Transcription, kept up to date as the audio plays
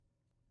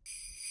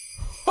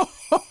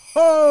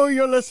ho!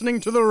 You're listening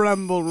to the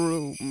Ramble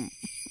Room.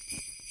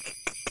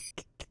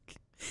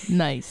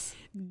 Nice.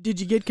 Did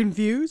you get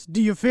confused?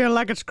 Do you feel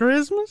like it's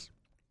Christmas?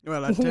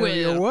 Well, I tell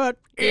you what.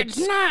 It's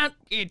not.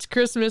 It's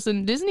Christmas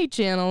in Disney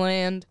Channel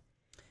Land.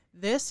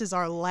 This is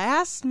our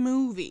last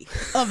movie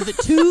of the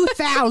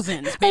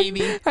 2000s,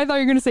 baby. I thought you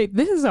were going to say,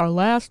 this is our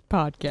last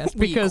podcast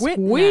We because quit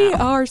we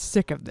now. are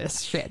sick of this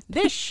shit.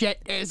 This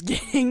shit is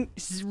getting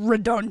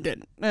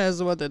redundant.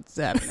 That's what it's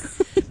happening.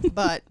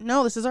 But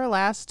no, this is our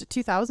last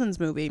 2000s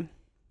movie.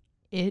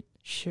 It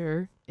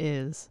sure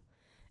is.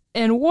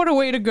 And what a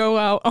way to go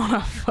out on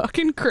a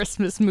fucking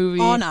Christmas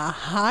movie. On a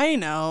high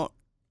note.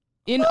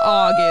 In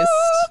August.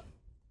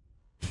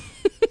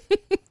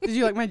 Did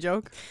you like my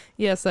joke?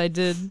 Yes, I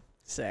did.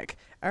 Sick.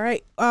 All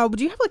right.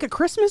 Do you have like a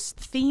Christmas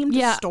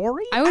themed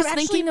story? I was I'm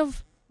thinking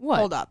of what?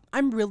 Hold up.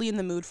 I'm really in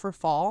the mood for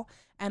fall,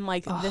 and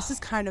like this is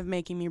kind of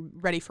making me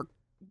ready for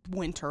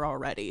winter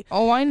already.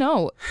 Oh, I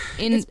know.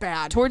 It's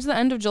bad. Towards the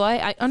end of July,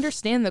 I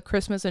understand the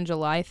Christmas in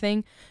July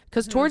thing,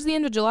 because towards the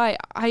end of July,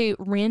 I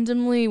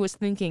randomly was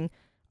thinking,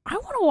 I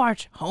want to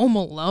watch Home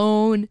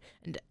Alone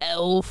and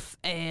Elf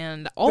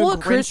and all the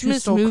Grinch Who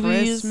Christmas Stole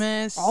movies,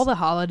 Christmas. all the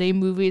holiday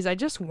movies. I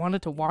just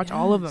wanted to watch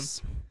all of them.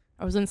 Yes.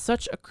 I was in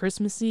such a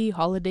Christmassy,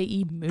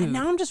 holiday-y mood. And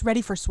now I'm just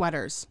ready for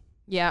sweaters.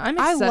 Yeah, I'm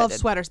I excited. love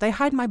sweaters. They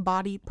hide my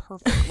body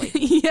perfectly.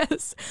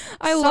 Yes,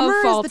 I Summer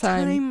love fall is the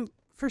time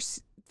for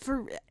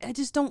I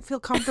just don't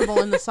feel comfortable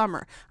in the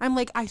summer. I'm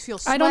like, I feel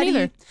sweaty. I don't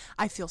either.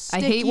 I feel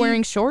sticky. I hate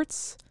wearing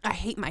shorts. I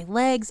hate my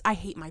legs. I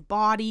hate my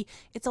body.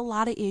 It's a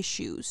lot of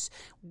issues.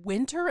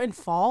 Winter and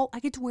fall,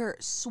 I get to wear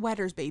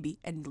sweaters, baby,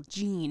 and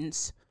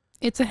jeans.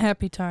 It's a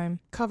happy time.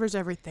 Covers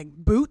everything.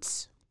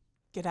 Boots,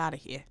 get out of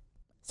here.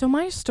 So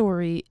my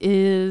story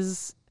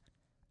is,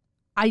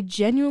 I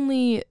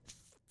genuinely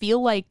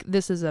feel like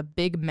this is a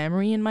big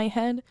memory in my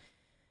head,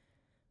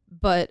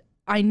 but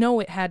I know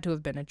it had to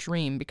have been a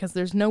dream because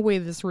there's no way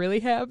this really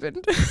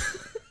happened.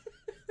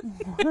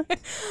 What?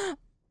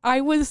 I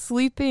was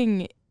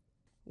sleeping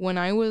when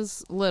I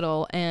was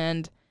little,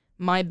 and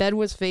my bed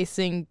was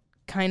facing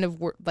kind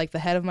of like the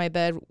head of my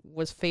bed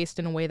was faced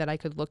in a way that I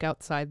could look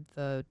outside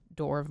the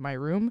door of my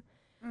room.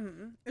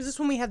 Mm-hmm. Is this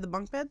when we had the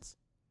bunk beds?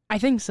 I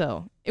think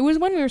so. It was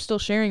when we were still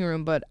sharing a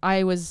room, but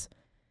I was,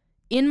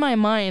 in my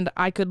mind,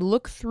 I could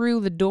look through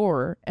the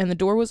door, and the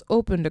door was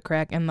open to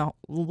crack, and the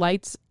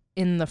lights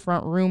in the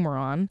front room were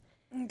on.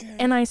 Okay.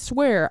 And I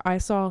swear I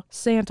saw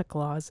Santa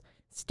Claus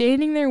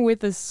standing there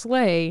with a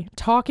sleigh,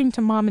 talking to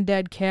Mom and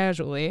Dad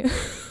casually.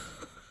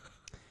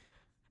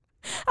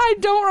 I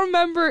don't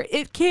remember.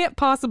 It can't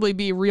possibly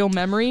be a real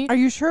memory. Are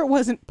you sure it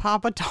wasn't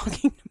Papa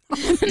talking to Mom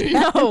and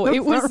Dad No, in the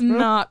it was front room?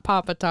 not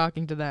Papa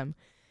talking to them.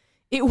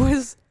 It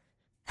was...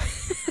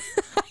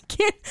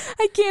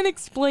 I can't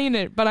explain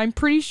it, but I'm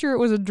pretty sure it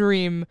was a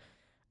dream.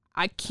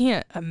 I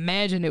can't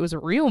imagine it was a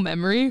real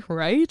memory,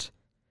 right?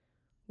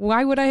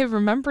 Why would I have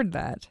remembered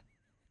that?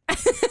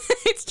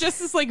 It's just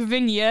this like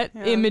vignette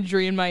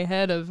imagery in my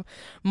head of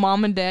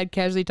Mom and Dad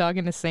casually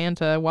talking to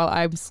Santa while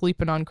I'm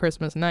sleeping on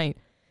Christmas night.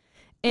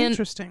 And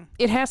Interesting.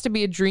 it has to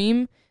be a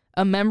dream,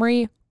 a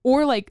memory,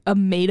 or like a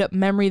made-up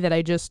memory that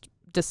I just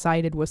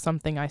decided was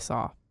something I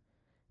saw.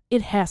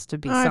 It has to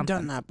be something. I've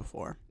done that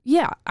before.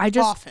 Yeah, I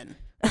just... Often.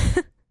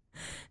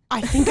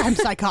 I think I'm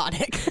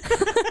psychotic.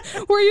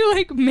 Where you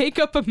like make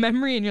up a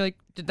memory and you're like,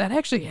 did that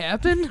actually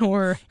happen?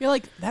 Or You're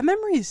like, that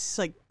memory is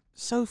like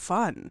so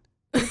fun.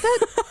 Did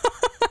that?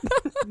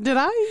 Did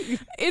I?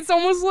 it's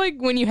almost like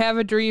when you have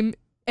a dream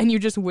and you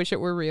just wish it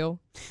were real.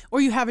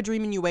 Or you have a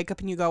dream and you wake up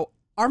and you go,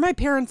 are my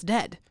parents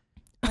dead?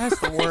 That's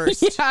the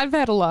worst. Yeah, I've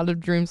had a lot of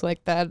dreams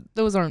like that.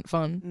 Those aren't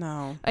fun.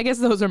 No. I guess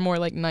those are more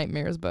like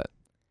nightmares, but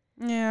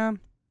Yeah.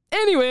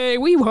 anyway,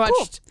 we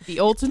watched The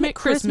Ultimate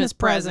Christmas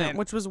Present.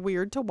 which was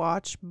weird to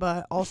watch,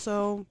 but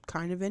also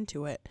kind of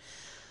into it.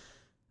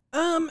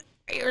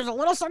 Here's a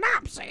little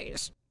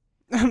synopsis.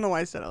 I don't know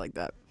why I said it like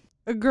that.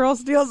 A girl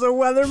steals a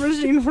weather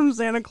machine from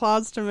Santa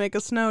Claus to make a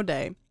snow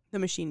day. The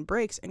machine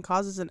breaks and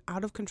causes an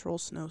out-of-control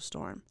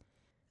snowstorm.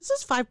 This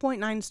is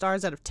 5.9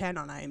 stars out of 10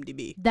 on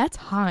IMDb. That's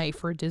high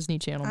for a Disney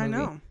Channel movie. I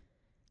know.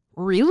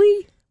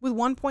 Really? With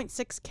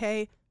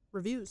 1.6K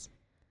reviews.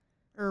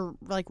 Or,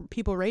 like,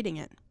 people rating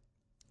it.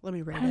 Let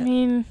me rate I it.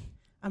 mean,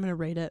 I'm going to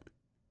rate it.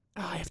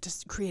 Oh, I have to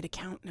create a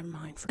count. Never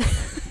mind. Forget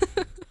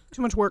it.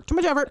 Too much work. Too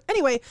much effort.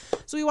 Anyway,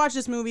 so we watched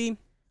this movie.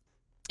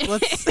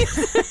 let's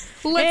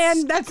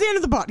And that's the end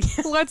of the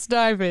podcast. let's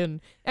dive in.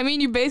 I mean,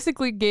 you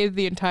basically gave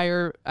the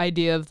entire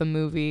idea of the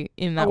movie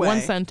in that one Away.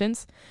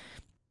 sentence.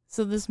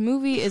 So this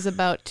movie is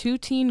about two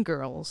teen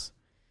girls.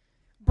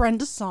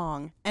 Brenda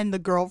Song and the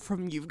girl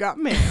from You've Got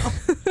Mail.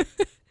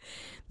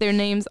 Their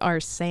names are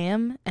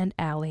Sam and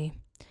Allie.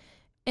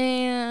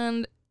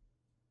 And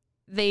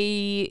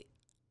I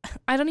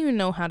don't even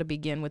know how to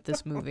begin with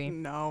this movie.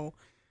 No.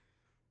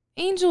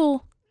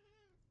 Angel,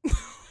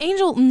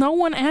 no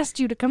one asked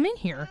you to come in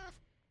here.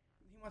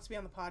 He wants to be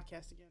on the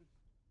podcast again.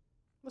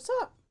 What's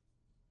up?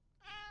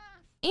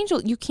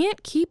 Angel, you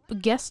can't keep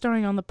guest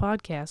starring on the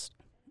podcast.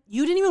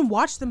 You didn't even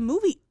watch the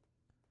movie.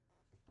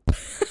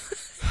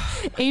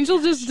 Angel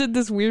just did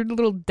this weird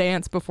little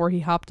dance before he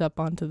hopped up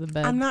onto the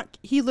bed.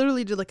 He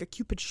literally did like a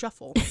Cupid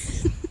shuffle.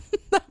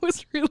 That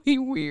was really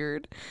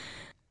weird.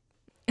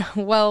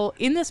 Well,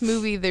 in this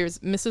movie, there's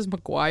Mrs.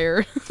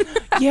 McGuire.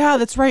 Yeah,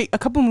 that's right. A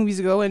couple movies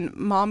ago, when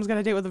Mom's Got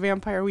a Date with a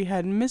Vampire, we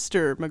had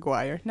Mr.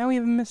 McGuire. Now we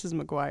have Mrs.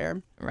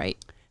 McGuire. Right.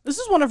 This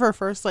is one of her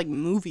first like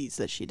movies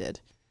that she did.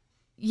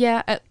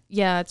 Yeah,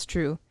 it's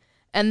true.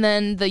 And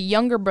then the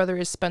younger brother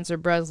is Spencer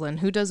Breslin,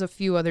 who does a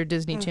few other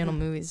Disney Channel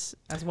movies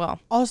as well.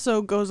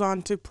 Also goes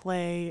on to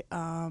play,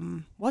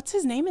 what's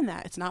his name in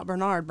that? It's not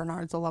Bernard.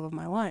 Bernard's the love of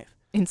my life.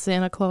 In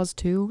Santa Claus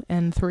 2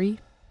 and 3.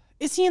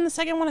 Is he in the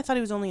second one? I thought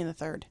he was only in the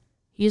third.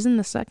 He's in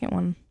the second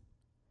one.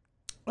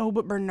 Oh,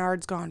 but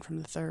Bernard's gone from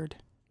the third.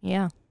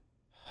 Yeah.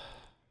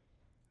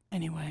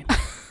 Anyway.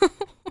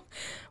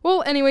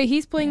 Well, anyway,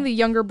 he's playing the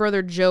younger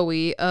brother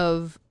Joey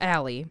of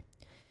Allie.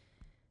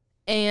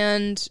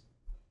 And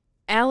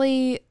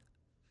Allie,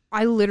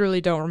 I literally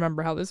don't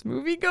remember how this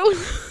movie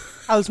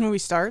goes. How this movie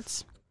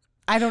starts?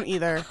 I don't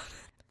either.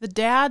 The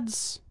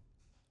dad's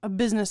a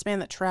businessman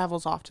that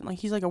travels often. Like,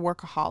 he's like a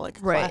workaholic.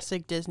 Right.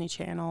 Classic Disney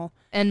Channel.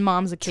 And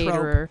mom's a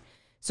caterer.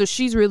 So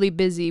she's really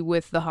busy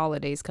with the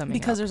holidays coming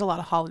Because up. there's a lot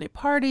of holiday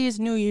parties,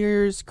 New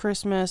Year's,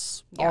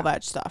 Christmas, all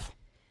that stuff.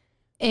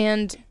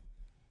 And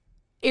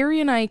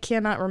Ari and I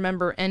cannot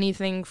remember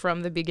anything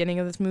from the beginning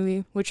of this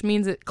movie, which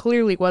means it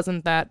clearly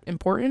wasn't that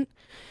important.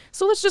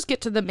 So let's just get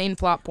to the main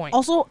plot point.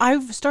 Also,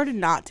 I've started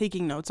not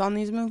taking notes on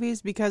these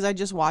movies because I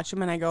just watch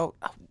them and I go,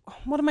 oh,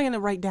 what am I going to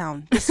write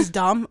down? This is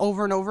dumb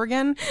over and over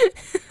again.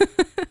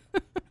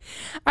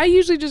 I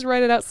usually just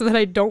write it out so that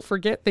I don't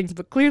forget things,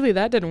 but clearly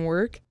that didn't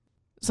work.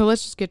 So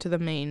let's just get to the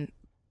main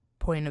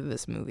point of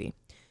this movie.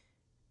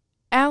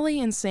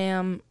 Allie and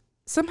Sam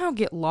somehow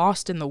get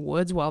lost in the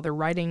woods while they're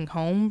riding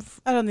home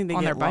I don't think they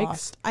on get their bikes.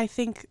 lost. I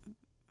think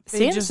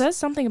Sam says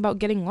something about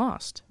getting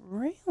lost.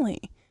 Really?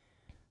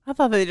 I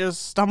thought they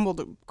just stumbled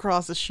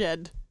across a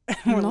shed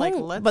and were like,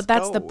 let's but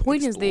that's go the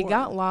point is they explore.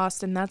 got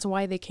lost, and that's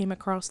why they came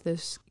across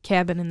this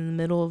cabin in the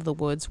middle of the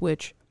woods,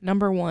 which,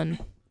 number one,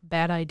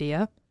 bad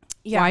idea.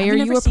 Yeah, why have are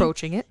you never seen-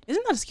 approaching it?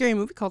 Isn't that a scary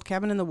movie called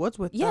Cabin in the Woods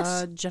with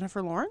Yes.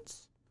 Jennifer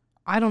Lawrence?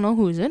 I don't know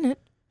who's in it.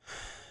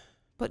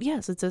 But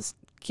yes, it's a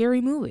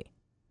scary movie.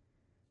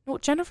 No,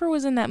 Jennifer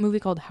was in that movie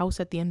called House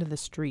at the End of the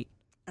Street.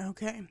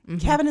 Okay.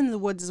 Mhm. Cabin in the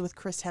Woods is with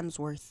Chris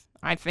Hemsworth.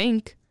 I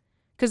think.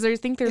 Because I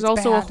think there's It's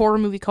also a bad. horror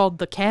movie called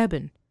The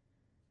Cabin.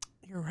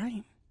 You're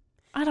right.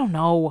 I don't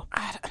know.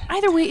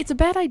 Either way, it's a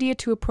bad idea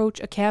to approach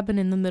a cabin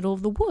in the middle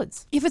of the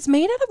woods. If it's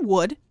made out of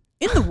wood,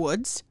 in the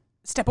woods,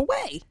 step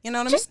away. You know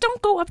what I mean? Just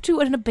don't go up to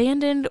an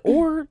abandoned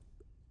or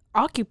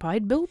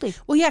occupied building.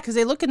 Well, yeah, because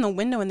they look in the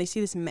window and they see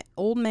this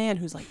old man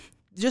who's like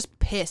just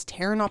pissed,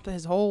 tearing up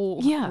his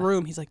whole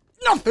room. He's like,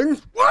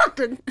 nothing's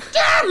working.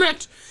 Damn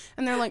it.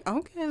 And they're like,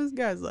 okay, this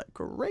guy's like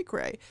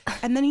cray-cray.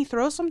 And then he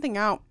throws something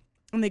out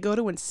and they go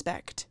to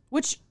inspect,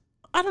 which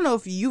I don't know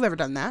if you've ever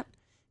done that.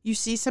 You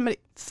see somebody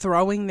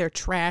throwing their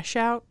trash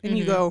out and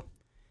you go,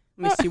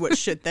 let me see what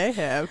shit they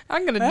have.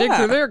 I'm going to dig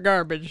through their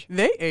garbage.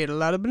 They ate a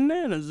lot of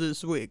bananas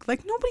this week.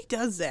 Like, nobody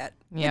does that.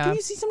 Yeah. Like, when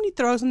you see somebody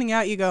throw something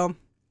out, you go,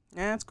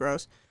 that's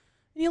gross.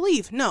 And you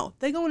leave. No,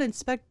 they go and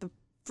inspect the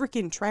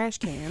freaking trash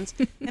cans,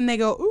 and they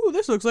go, ooh,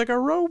 this looks like a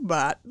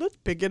robot. Let's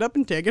pick it up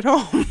and take it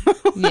home.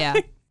 Yeah.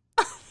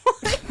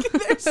 Like,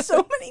 there's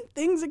so many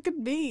things it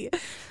could be.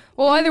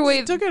 Well, either way,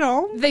 Just took it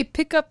home. they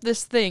pick up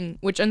this thing,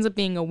 which ends up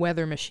being a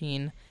weather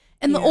machine.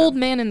 And the Yeah. old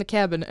man in the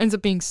cabin ends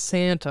up being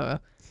Santa.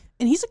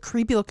 And he's a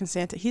creepy looking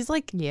Santa. He's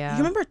like, Yeah. You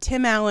remember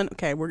Tim Allen?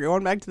 Okay, we're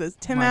going back to this.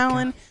 Tim My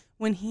Allen, God.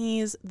 when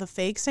he's the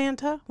fake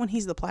Santa, when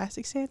he's the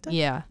plastic Santa.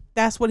 Yeah.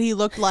 That's what he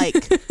looked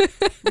like.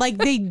 Like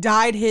they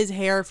dyed his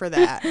hair for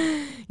that.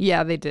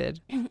 Yeah, they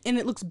did. And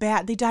it looks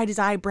bad. They dyed his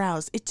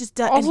eyebrows. It just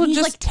does. Also And he's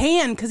just- like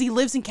tan because he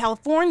lives in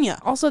California.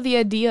 Also, the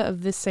idea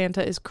of this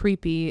Santa is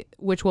creepy,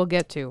 which we'll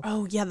get to.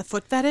 Oh, yeah, the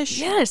foot fetish?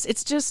 Yes,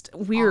 it's just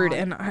weird, Odd.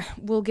 and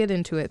we'll get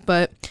into it.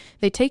 But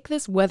they take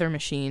this weather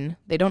machine.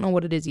 They don't know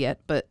what it is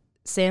yet, but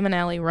Sam and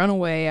Allie run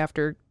away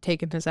after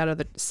taking this out of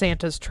the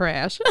Santa's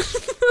trash.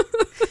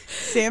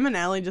 Sam and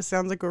Allie just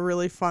sounds like a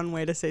really fun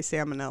way to say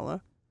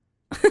salmonella.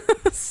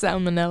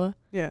 Salmonella.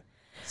 Yeah.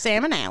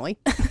 Sam and Allie.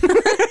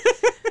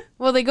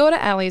 Well, they go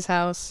to Allie's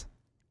house,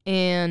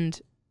 and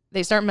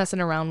they start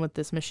messing around with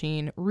this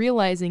machine,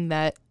 realizing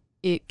that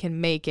it can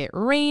make it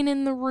rain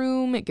in the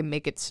room, it can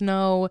make it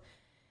snow.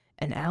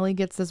 And Allie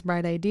gets this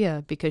bright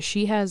idea because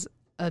she has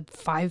a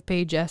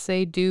 5-page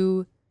essay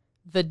due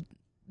the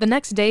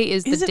next day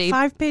is Is the it day.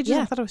 5 pages?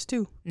 Yeah. I thought it was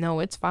 2. No,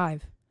 it's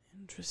 5.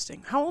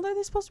 Interesting. How old are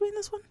they supposed to be in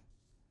this one?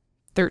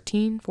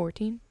 13,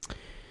 14.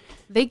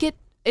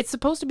 It's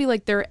supposed to be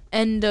like their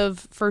end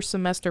of first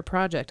semester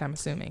project, I'm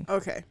assuming.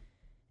 Okay.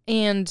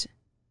 And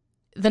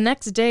the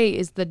next day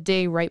is the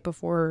day right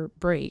before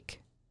break,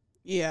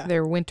 Yeah.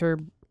 their winter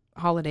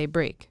holiday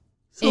break.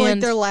 So like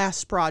and- their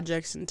last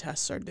projects and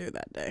tests are due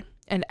that day.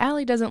 And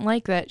Allie doesn't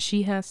like that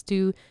she has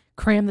to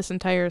cram this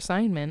entire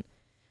assignment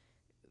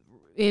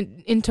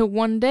into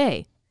one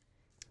day.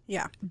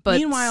 Yeah. But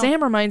Meanwhile-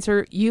 Sam reminds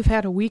her, you've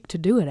had a week to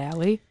do it,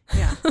 Allie.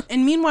 Yeah.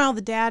 And meanwhile,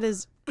 the dad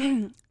is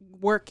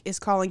work is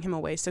calling him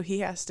away, so he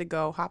has to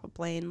go hop a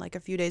plane like a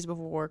few days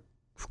before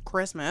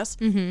Christmas.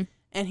 Mm-hmm.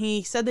 And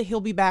he said that he'll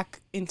be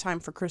back in time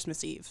for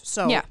Christmas Eve.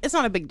 So Yeah. it's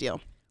not a big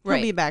deal. He'll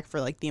Right. be back for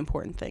like the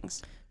important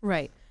things.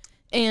 Right.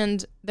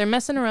 And they're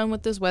messing around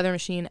with this weather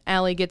machine.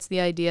 Allie gets the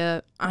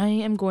idea, I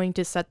am going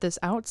to set this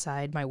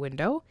outside my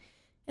window,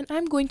 and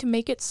I'm going to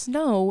make it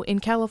snow in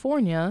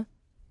California.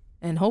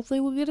 And hopefully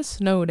we'll get a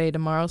snow day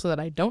tomorrow so that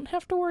I don't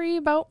have to worry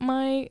about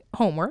my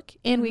homework,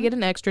 and we get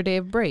an extra day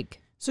of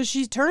break. So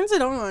she turns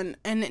it on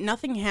and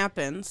nothing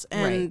happens.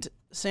 And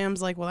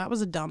Sam's like, well, that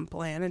was a dumb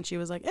plan. And she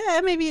was like,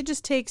 maybe it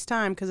just takes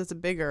time because it's a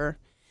bigger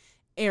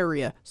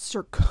area,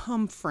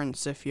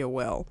 circumference, if you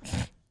will.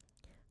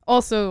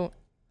 Also,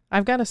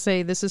 I've got to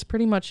say, this is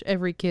pretty much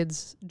every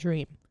kid's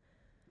dream.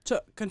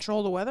 To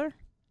control the weather? Or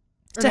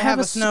To to have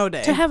a s- snow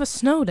day? To have a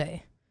snow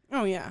day.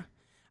 Oh, yeah.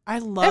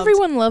 Everyone.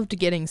 Everyone loved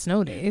getting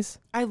snow days.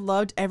 I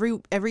loved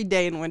every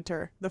day in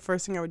winter. The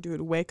first thing I would do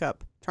would wake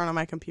up, turn on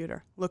my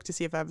computer, look to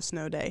see if I have a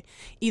snow day.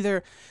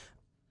 Either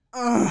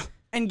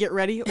and get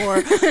ready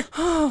or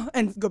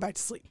and go back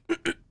to sleep.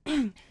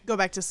 Go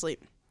back to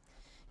sleep.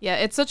 Yeah,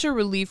 it's such a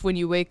relief when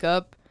you wake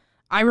up.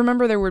 I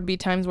remember there would be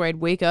times where I'd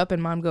wake up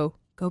and Mom go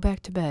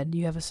back to bed.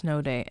 You have a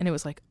snow day. And it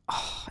was like,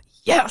 oh,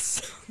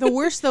 yes. The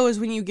worst though is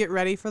when you get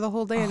ready for the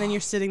whole day and then you're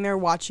sitting there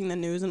watching the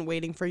news and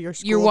waiting for your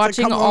school You're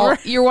watching to come over.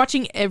 you're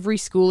watching every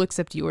school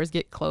except yours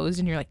get closed,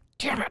 and you're like,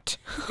 damn it.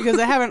 Because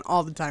it happened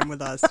all the time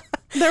with us.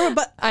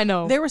 I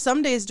know. There were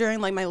some days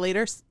during like my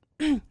later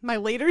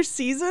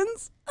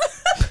seasons.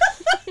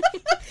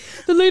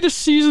 The latest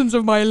seasons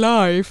of my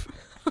life.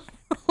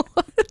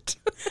 What?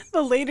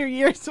 The later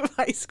years of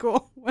high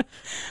school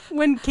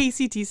when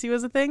KCTC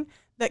was a thing,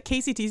 that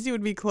KCTC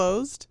would be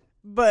closed,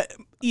 but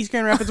East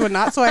Grand Rapids would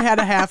not, so I had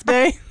a half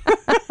day.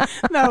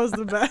 That was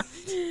the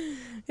best.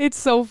 It's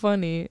so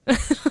funny.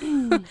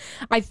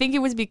 I think it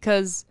was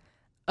because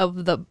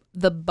of the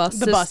bus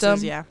The system.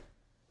 buses, yeah.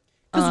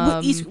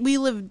 Because we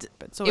lived,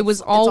 so It was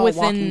it's all walking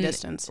within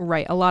distance.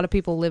 Right. A lot of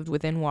people lived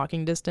within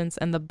walking distance,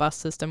 and the bus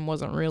system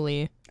wasn't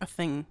really. A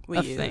thing we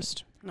A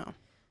used. thing. No.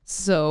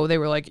 So they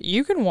were like,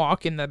 you can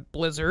walk in the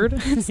blizzard.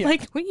 It's Yeah.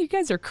 like, well, you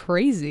guys are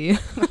crazy.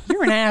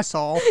 You're an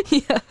asshole.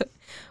 Yeah.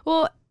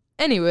 Well,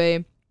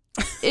 anyway,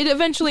 it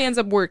eventually ends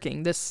up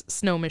working, this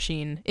snow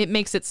machine. It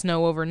makes it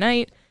snow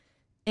overnight,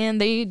 and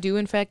they do,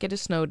 in fact, get a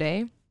snow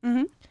day.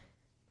 Mm-hmm.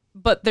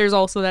 But there's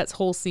also that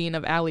whole scene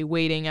of Allie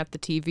waiting at the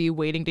TV,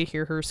 waiting to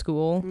hear her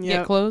school get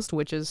Yep. closed,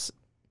 which is,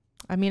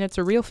 I mean, it's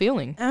a real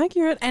feeling.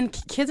 Accurate. And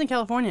kids in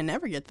California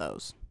never get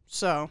those.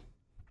 So,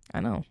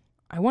 I know.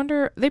 I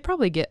wonder, they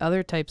probably get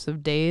other types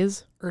of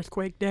days.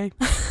 Earthquake Day.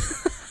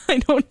 I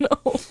don't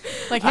know.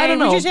 Like, I hey, don't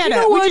know. we just You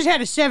know what? had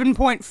a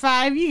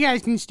 7.5. You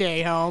guys can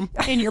stay home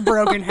in your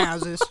broken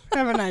houses.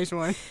 Have a nice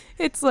one.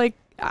 It's like,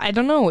 I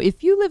don't know.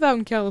 If you live out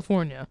in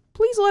California,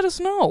 please let us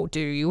know. Do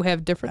you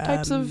have different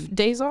types of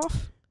days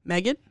off?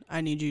 Megan,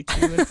 I need you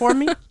to inform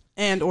me,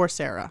 and or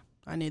Sarah.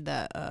 I need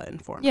that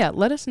informed. Yeah,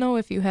 let us know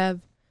if you have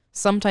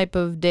some type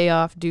of day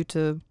off due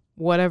to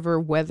whatever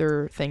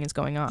weather thing is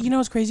going on. You know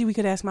what's crazy? We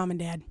could ask Mom and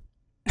Dad.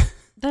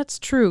 That's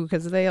true,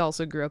 because they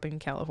also grew up in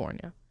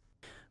California.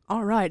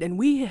 All right, and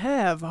we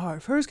have our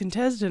first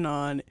contestant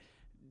on.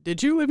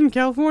 Did you live in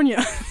California?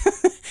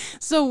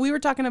 So we were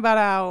talking about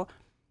how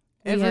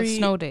We have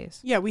snow days.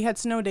 Yeah, we had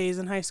snow days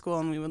in high school,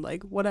 and we would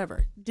like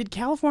whatever. Did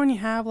California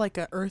have like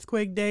a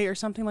earthquake day or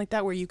something like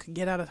that where you could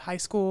get out of high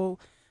school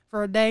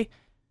for a day?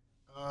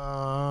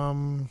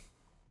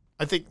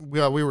 I think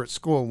we were at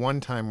school one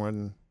time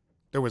when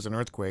there was an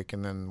earthquake,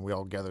 and then we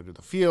all gathered to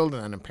the field,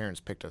 and then the parents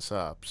picked us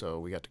up, so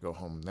we got to go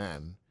home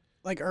then.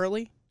 Like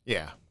early?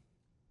 Yeah,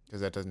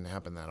 because that doesn't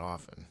happen that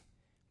often.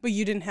 But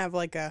you didn't have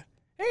like a,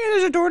 hey,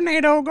 there's a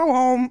tornado, go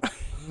home.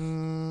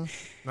 No,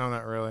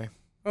 not really.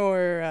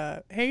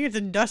 Or, hey, it's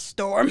a dust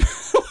storm.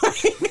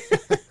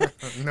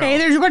 No. Hey,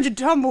 there's a bunch of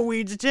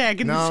tumbleweeds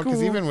attacking the No, school.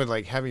 because even with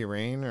like heavy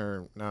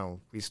rain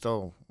we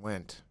still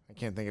went. I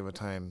can't think of a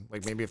time.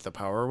 Like maybe if the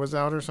power was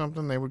out or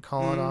something, they would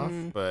call it off.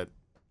 But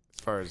as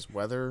far as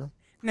weather,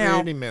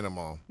 pretty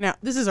minimal. Now,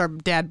 this is our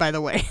dad, by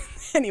the way.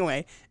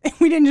 Anyway,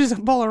 we didn't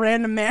just pull a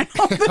random man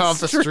off the Off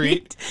the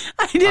street?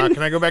 I didn't.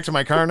 Can I go back to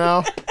my car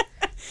now?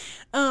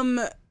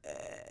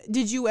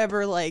 Did you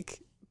ever like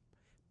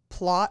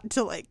plot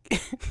to like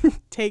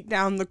take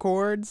down the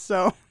cords?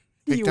 So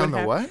Take you down would the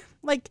have, what?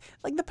 Like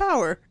the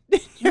power.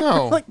 Did you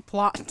No. ever, like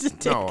plot to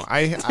take No,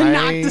 to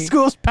knock the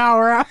school's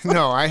power out.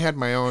 No, I had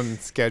my own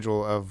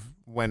schedule of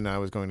when I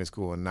was going to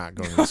school and not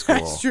going to school.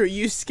 That's true.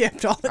 You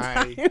skipped all the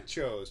time. I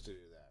chose to do that.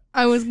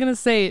 I was going to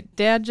say,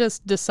 Dad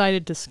just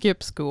decided to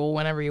skip school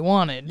whenever he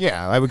wanted.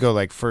 Yeah, I would go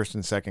like first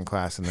and second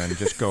class and then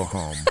just go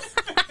home.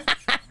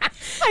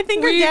 I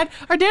think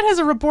our dad has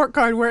a report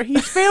card where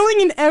he's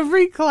failing in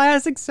every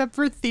class except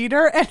for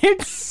theater, and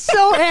it's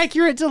so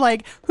accurate to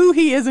like who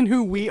he is and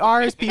who we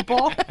are as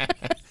people.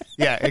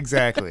 Yeah,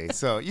 exactly.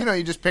 So,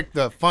 you just pick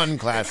the fun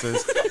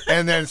classes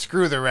and then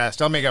screw the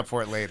rest. I'll make up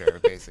for it later,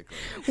 basically.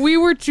 We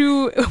were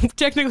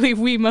technically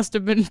we must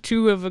have been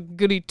two of a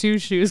goody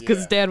two-shoes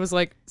because Dad was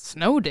like,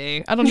 snow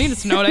day? I don't need a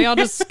snow day. I'll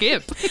just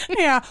skip.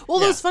 Yeah.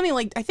 Well, it was funny.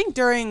 Like, I think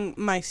during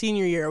my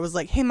senior year, I was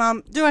like, hey,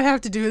 Mom, do I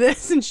have to do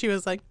this? And she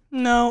was like,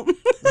 no.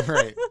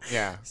 Right.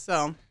 Yeah.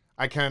 So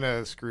I kind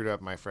of screwed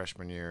up my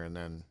freshman year and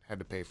then had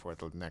to pay for it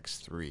the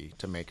next 3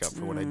 to make up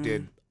for what I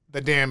did,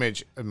 the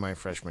damage in my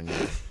freshman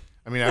year.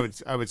 I mean,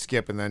 I would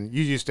skip, and then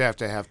you used to have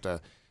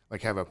to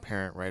like have a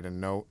parent write a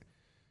note,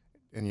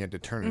 and you had to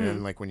turn it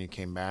in like when you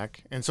came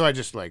back. And so I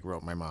just like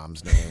wrote my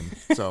mom's name.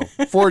 So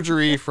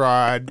forgery,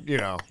 fraud,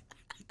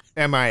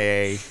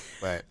 MIA,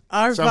 but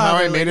somehow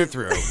I made it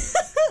through.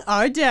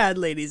 Our dad,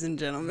 ladies and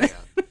gentlemen.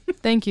 Yeah.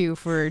 Thank you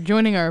for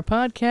joining our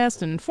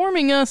podcast and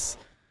informing us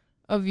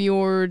of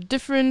your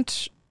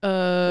different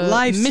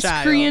Lifestyle.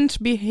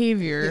 miscreant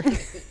behavior.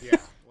 Yeah.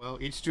 Well,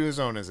 each to his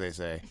own, as they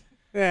say.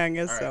 Yeah, I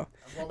guess All right. so.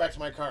 I'm going back to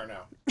my car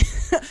now.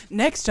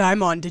 Next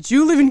time on Did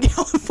You Live in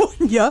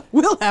California?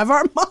 We'll have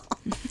our mom.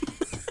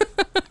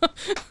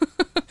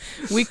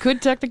 We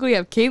could technically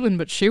have Caitlin,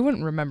 but she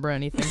wouldn't remember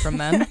anything from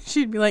then.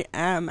 She'd be like,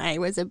 I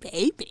was a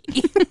baby.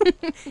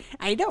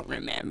 I don't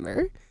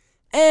remember.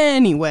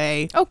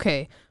 Anyway,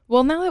 Okay.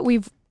 Well, now that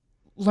we've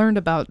learned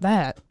about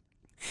that,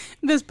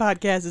 this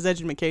podcast is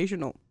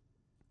educational.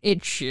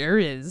 it sure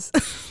is.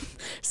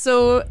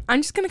 So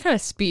I'm just going to kind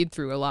of speed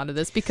through a lot of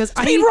this because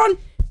Run!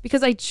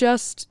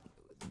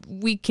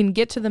 we can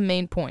get to the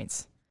main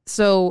points.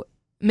 So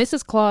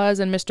Mrs. Claus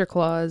and Mr.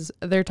 Claus,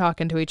 they're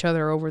talking to each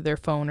other over their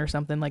phone or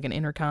something, like an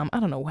intercom. I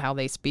don't know how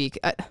they speak.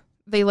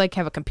 They like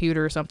have a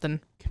computer or something.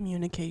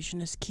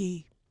 Communication is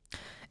key.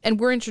 And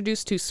we're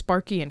introduced to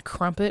Sparky and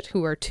Crumpet,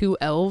 who are 2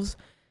 elves.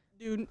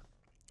 Dude,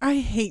 I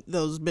hate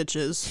those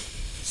bitches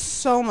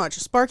so much.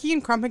 Sparky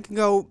and Crumpet can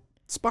go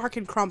spark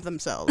and crump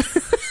themselves.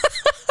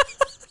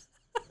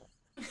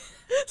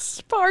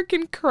 Spark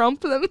and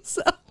crump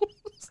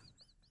themselves.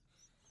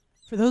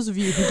 For those of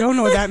you who don't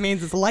know what that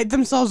means, it's light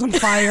themselves on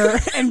fire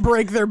and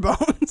break their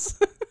bones.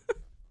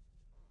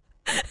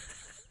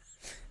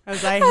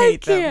 As I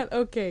hate them.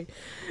 Okay.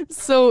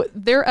 So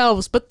they're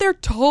elves, but they're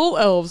tall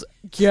elves.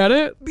 Get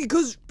it?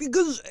 Because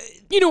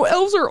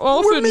elves are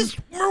often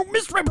we're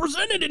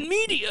misrepresented in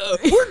media.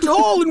 We're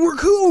tall and we're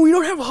cool. We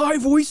don't have high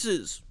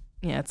voices.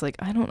 Yeah, it's like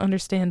I don't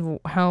understand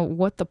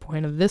what the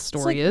point of this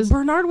story is.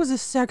 Bernard was a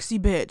sexy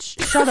bitch.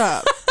 Shut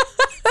up.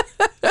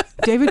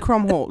 David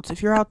Krumholtz,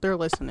 if you're out there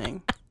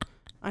listening,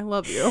 I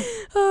love you.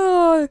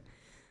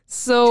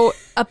 So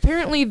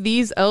apparently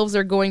these elves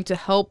are going to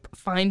help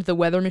find the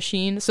weather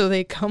machine, so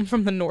they come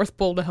from the North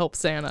Pole to help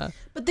Santa.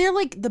 But they're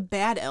like the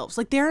bad elves.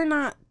 Like they're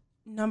not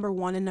number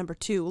 1 and number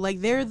 2.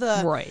 Like they're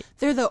the Right.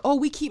 They're the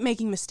we keep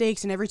making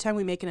mistakes, and every time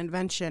we make an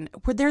invention,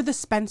 they're the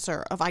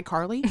Spencer of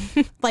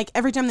iCarly. Like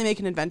every time they make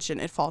an invention,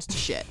 it falls to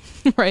shit.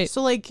 Right.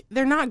 So like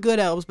they're not good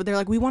elves, but they're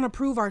like, we want to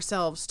prove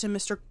ourselves to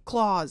Mr.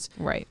 Claus.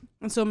 Right.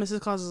 And so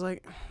Mrs. Claus is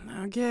like,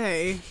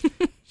 okay.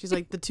 She's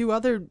like, the 2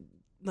 other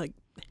like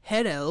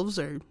head elves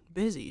are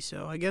busy,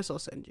 so I guess I'll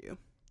send you.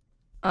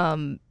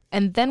 And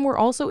then we're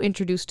also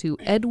introduced to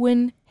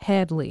Edwin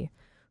Hadley,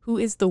 who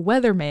is the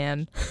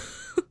weatherman.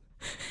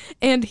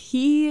 And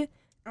he,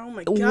 oh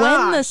my god,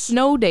 when the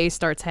snow day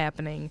starts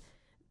happening,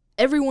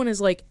 everyone is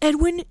like,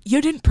 Edwin,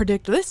 you didn't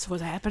predict this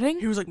was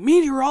happening. He was like,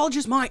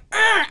 meteorologist my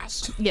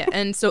ass. Yeah,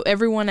 and so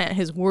everyone at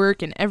his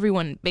work and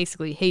everyone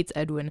basically hates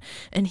Edwin,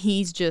 and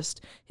his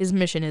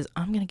mission is,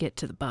 I'm going to get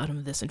to the bottom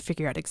of this and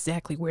figure out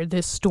exactly where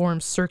this storm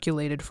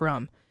circulated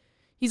from.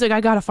 He's like, I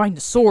got to find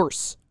the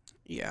source.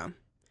 Yeah.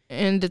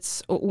 And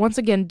it's, once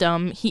again,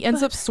 dumb. He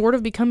ends up sort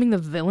of becoming the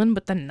villain,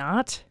 but then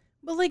not.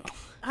 But like,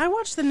 I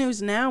watch the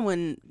news now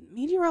and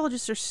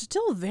meteorologists are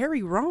still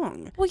very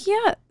wrong. Well,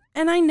 yeah.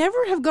 And I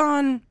never have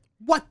gone,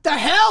 what the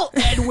hell,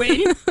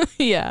 Edwin?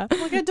 Yeah.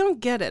 Like, I don't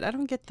get it. I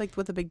don't get like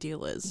what the big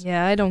deal is.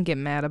 Yeah, I don't get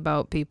mad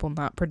about people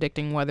not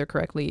predicting weather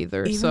correctly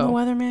either. Even the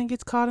weatherman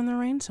gets caught in the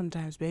rain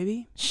sometimes,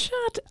 baby.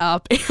 Shut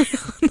up.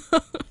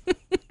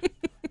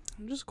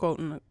 I'm just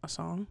quoting a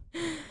song.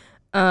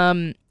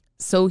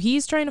 So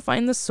he's trying to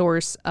find the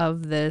source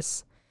of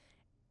this,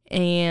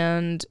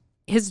 and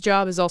his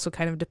job is also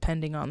kind of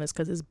depending on this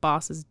because his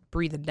boss is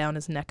breathing down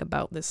his neck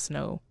about this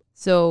snow.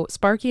 So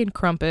Sparky and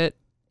Crumpet,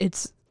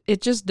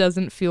 it just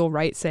doesn't feel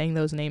right saying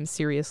those names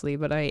seriously,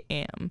 but I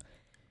am.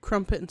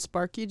 Crumpet and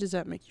Sparky, does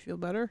that make you feel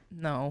better?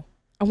 No.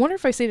 I wonder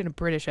if I say it in a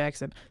British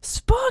accent.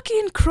 Sparky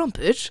and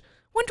Crumpet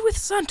went with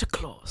Santa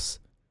Claus.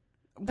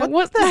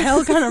 What the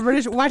hell kind of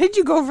British? Why did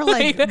you go for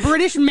like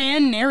British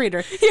man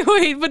narrator? Yeah,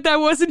 wait, but that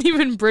wasn't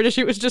even British.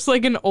 It was just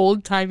like an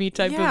old-timey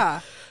type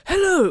of...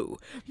 Hello,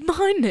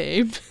 my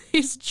name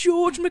is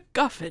George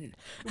McGuffin.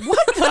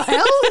 What the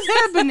hell is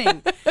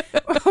happening?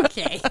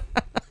 Okay.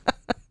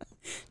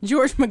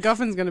 George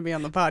McGuffin's going to be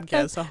on the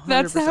podcast.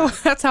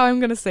 100%. That's how I'm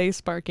going to say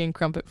Sparky and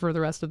Crumpet for the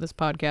rest of this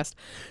podcast.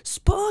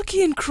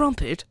 Sparky and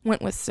Crumpet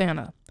went with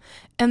Santa,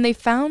 and they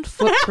found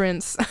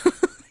footprints...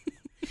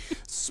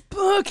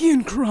 Sparky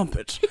and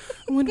Crumpet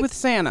went with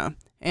Santa,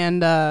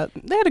 And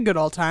they had a good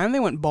old time. They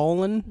went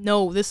bowling.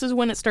 No, this is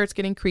when it starts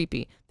getting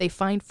creepy. They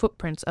find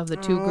footprints of the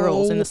two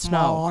girls in the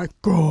snow. Oh my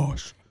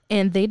gosh.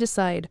 And they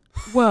decide,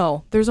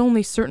 well, there's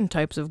only certain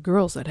types of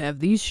girls that have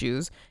these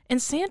shoes.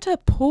 And Santa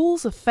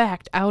pulls a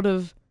fact out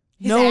of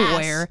His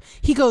nowhere. ass.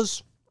 He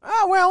goes,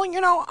 oh, well,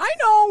 I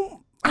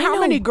know how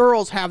many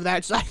girls have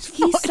that size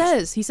He foot.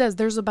 says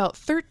there's about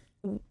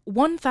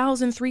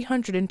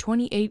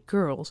 1,328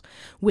 girls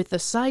with a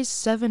size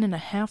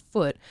 7.5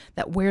 foot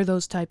that wear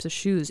those types of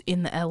shoes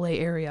in the LA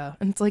area.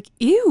 And it's like,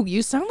 ew,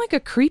 you sound like a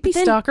creepy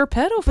stalker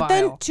pedophile. But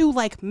then to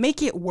like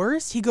make it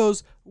worse, he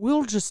goes,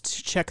 we'll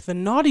just check the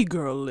naughty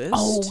girl list.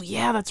 oh,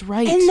 yeah, that's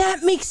right. And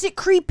that makes it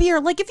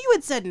creepier. Like if you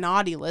had said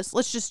naughty list,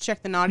 let's just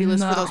check the naughty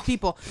list for No. those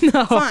people.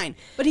 No. Fine.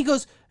 But he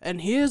goes,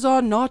 and here's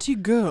our naughty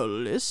girl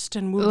list,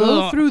 and we'll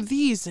go Ugh. through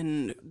these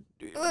and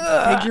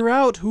figure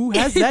out who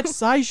has that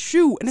size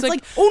shoe. And it's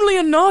like, only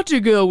a naughty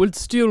girl would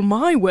steal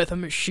my weather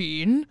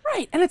machine.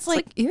 right. And it's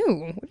like,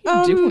 Ew, what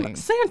are you doing?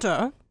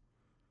 Santa,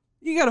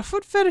 you got a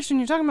foot fetish and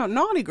you're talking about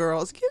naughty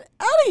girls. Get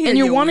out of here. And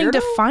you're you wanting weirdo.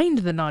 to find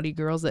the naughty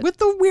girls that with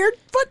the weird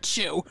foot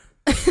shoe.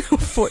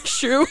 foot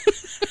shoe.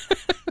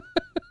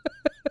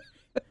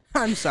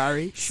 I'm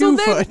sorry. So Shoe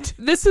then, foot.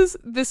 this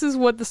is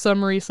what the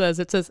summary says.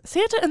 It says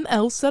Santa and the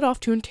elves set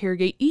off to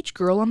interrogate each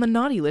girl on the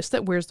naughty list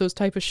that wears those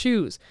type of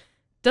shoes.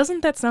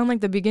 Doesn't that sound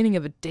like the beginning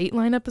of a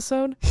Dateline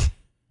episode?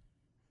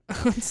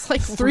 It's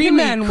like Three really-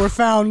 men were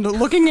found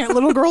looking at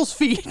little girls'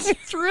 feet.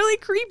 It's really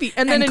creepy,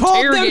 and then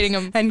called interrogating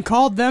them. and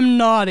called them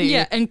naughty.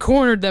 Yeah, and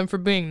cornered them for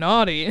being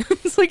naughty.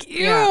 It's like,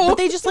 ew. Yeah, but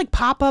they just like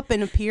pop up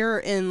and appear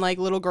in like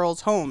little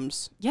girls'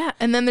 homes. Yeah,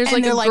 and then there's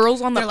And like they're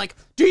girls on the. They're like,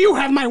 "Do you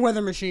have my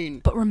weather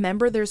machine?" But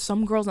remember, there's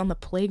some girls on the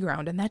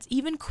playground, and that's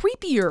even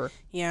creepier.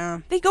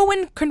 Yeah. They go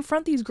and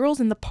confront these girls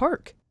in the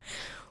park.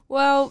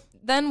 Well,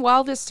 then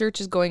while this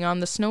search is going on,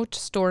 the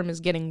snowstorm is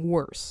getting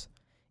worse.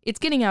 It's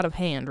getting out of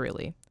hand,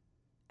 really.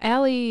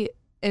 Allie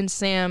and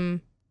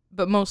Sam,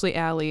 but mostly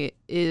Allie,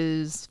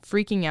 is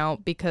freaking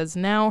out because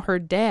now her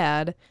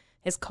dad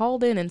has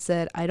called in and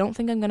said, I don't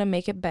think I'm going to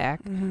make it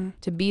back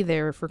to be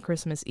there for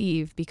Christmas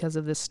Eve because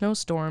of this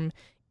snowstorm.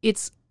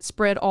 It's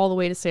spread all the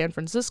way to San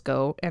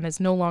Francisco and it's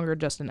no longer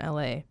just in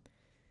LA.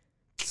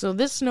 So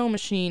this snow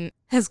machine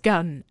has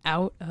gotten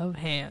out of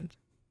hand.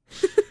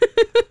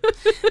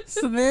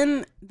 So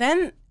then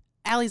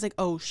Allie's like,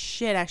 "Oh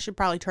shit, I should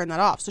probably turn that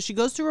off." So she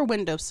goes to her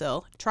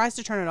windowsill, tries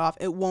to turn it off.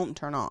 It won't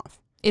turn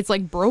off. It's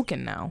like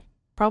broken now.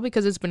 Probably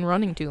because it's been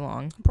running too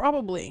long.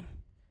 Probably.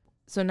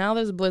 So now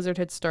this blizzard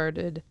had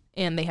started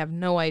and they have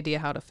no idea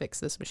how to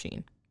fix this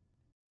machine.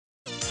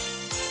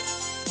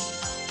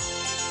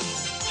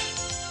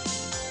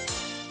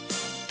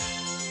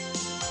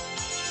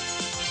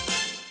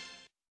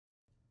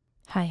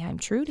 Hi, I'm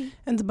Trudy.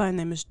 And my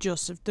name is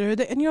Joseph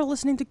Derde, and you're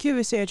listening to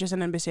QVCHS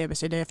and NBC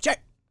ABCDFJ.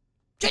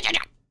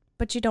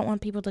 But you don't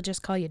want people to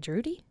just call you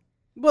Drudy?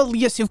 Well,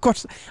 yes, of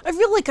course. I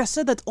feel like I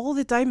said that all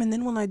the time, and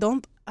then when I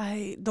don't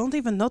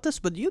even notice,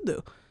 but you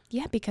do.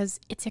 Yeah, because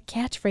it's a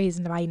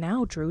catchphrase by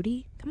now,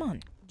 Drudy. Come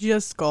on.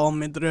 Just call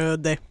me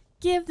Dröde.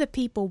 Give the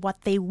people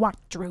what they want,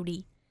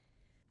 Drudy.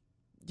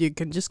 You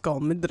can just call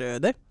me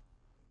Dröde.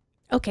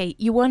 Okay,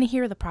 you want to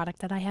hear the product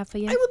that I have for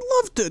you? I would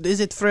love to. Is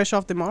it fresh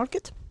off the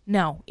market?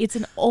 No, it's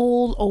an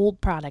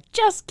old product.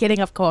 Just kidding,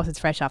 of course, it's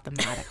fresh off the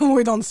market.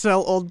 We don't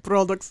sell old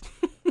products.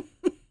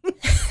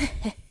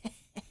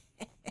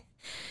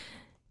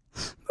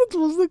 That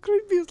was the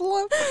creepiest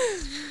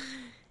laugh.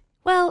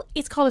 Well,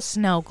 it's called a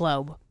snow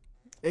globe.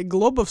 A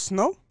globe of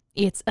snow?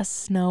 It's a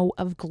snow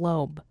of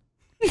globe.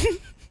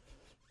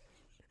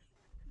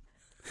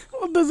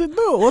 What does it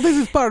do? What is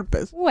its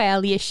purpose?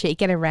 Well, you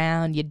shake it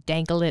around, you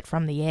dangle it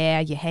from the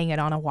air, you hang it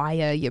on a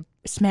wire, you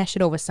smash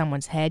it over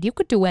someone's head. You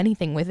could do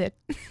anything with it.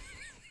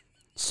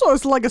 So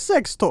it's like a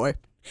sex toy.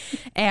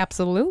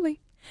 Absolutely.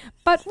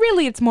 But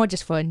really, it's more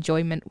just for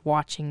enjoyment,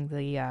 watching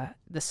the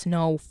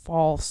snow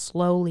fall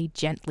slowly,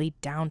 gently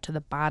down to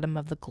the bottom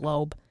of the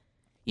globe.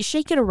 You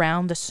shake it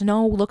around, the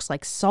snow looks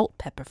like salt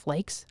pepper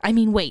flakes. I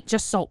mean, wait,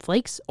 just salt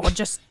flakes? Or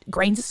just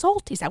grains of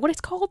salt? Is that what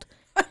it's called?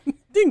 I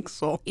think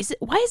so.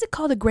 Why is it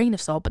called a grain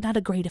of salt, but not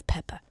a grain of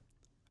pepper?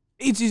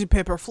 It is a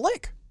pepper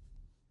flake.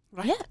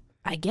 Right? Yeah,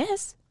 I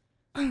guess.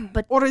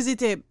 Or is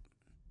it a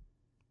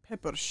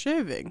pepper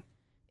shaving?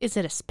 Is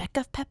it a speck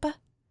of pepper?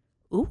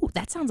 Ooh,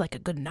 that sounds like a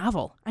good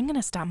novel. I'm going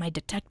to start my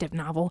detective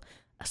novel,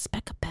 A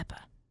Speck of Pepper.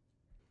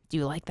 Do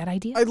you like that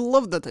idea? I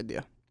love that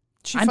idea.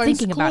 She I'm finds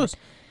thinking about clues. it.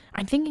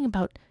 I'm thinking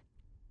about,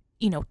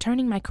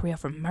 turning my career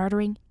from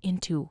murdering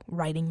into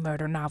writing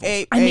murder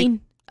novels.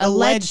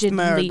 Alleged allegedly.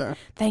 murder.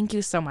 Thank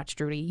you so much,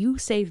 Drudy. You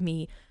saved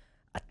me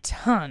a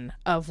ton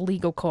of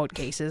legal court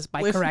cases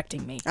by Listen.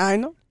 correcting me. I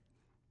know.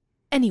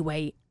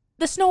 Anyway,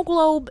 the snow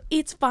globe,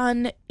 it's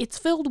fun. It's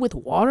filled with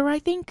water, I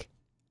think.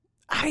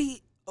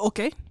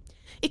 Okay.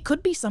 It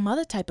could be some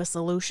other type of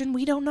solution.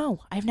 We don't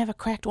know. I've never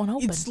cracked one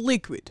open. It's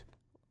liquid.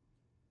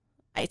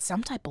 It's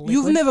some type of liquid.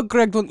 You've never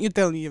cracked one. You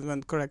tell me you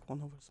haven't cracked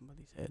one over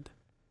somebody's head.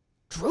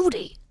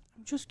 Drudy.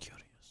 I'm just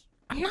curious.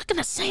 I'm not going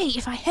to say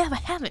if I have or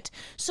haven't.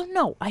 So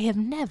no, I have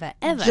never,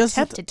 ever Just-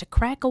 attempted to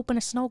crack open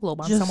a snow globe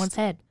on just- someone's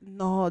head.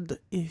 Nod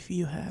if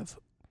you have.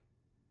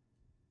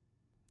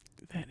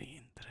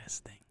 Very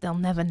interesting. They'll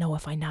never know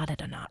if I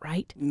nodded or not,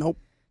 right? Nope.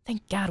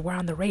 Thank God we're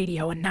on the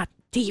radio and not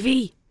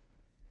TV.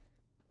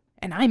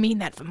 And I mean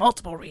that for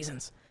multiple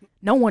reasons.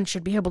 No one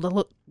should be able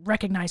to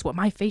recognize what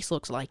my face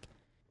looks like.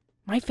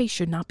 My face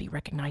should not be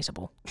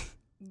recognizable.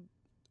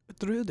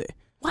 Drudy.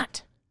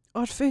 What?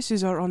 Our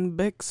faces are on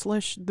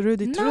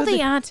 /Drudy. No, they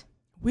aren't.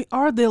 We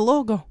are the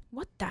logo.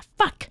 What the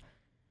fuck?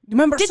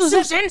 Remember, Did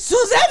Suzanne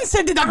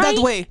set it up that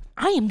way.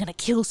 I am gonna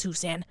kill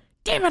Suzanne.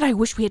 Damn it, I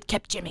wish we had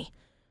kept Jimmy.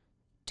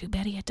 Too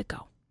bad he had to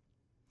go.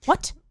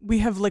 What? We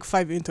have like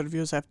 5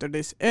 interviews after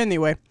this.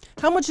 Anyway,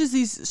 how much is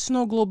these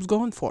snow globes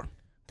going for?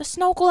 The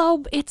snow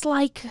globe, it's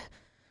like...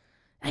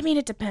 I mean,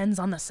 it depends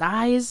on the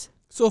size.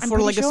 So I'm for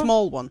pretty like a sure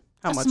small one,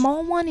 how a much?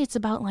 small one, it's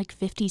about like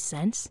 50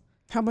 cents.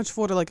 How much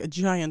for like a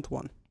giant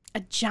one? A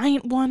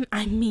giant one,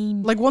 I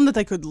mean... Like one that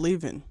I could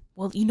live in.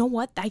 Well, you know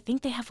what? I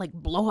think they have like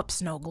blow-up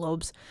snow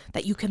globes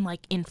that you can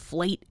like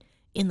inflate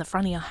in the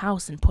front of your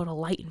house and put a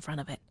light in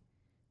front of it.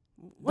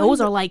 Those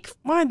are like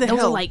Why the those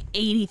hell? are like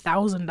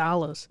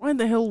 $80,000. Why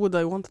the hell would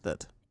I want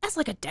that? That's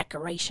like a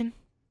decoration.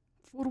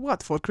 For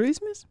what? For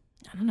Christmas?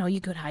 I don't know. You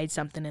could hide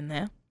something in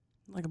there.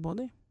 Like a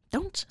body?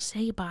 Don't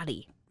say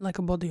body. Like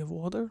a body of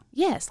water?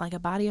 Yes, like a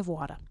body of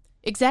water.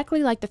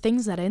 Exactly like the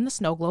things that are in the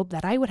snow globe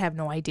that I would have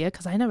no idea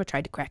because I never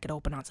tried to crack it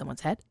open on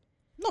someone's head.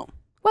 No.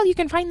 Well, you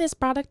can find this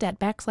product at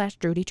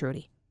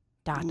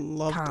 /DrudyTrudy.com.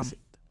 Love to see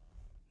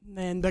it.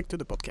 And back to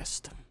the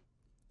podcast. I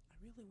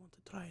really want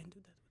to try and do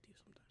that with you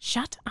sometime.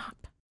 Shut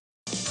up.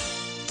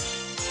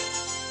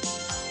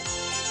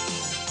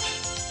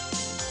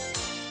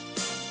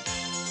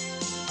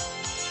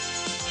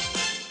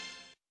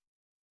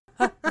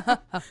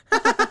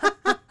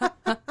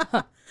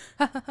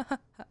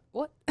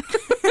 What?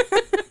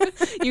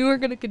 You were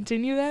going to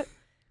continue that?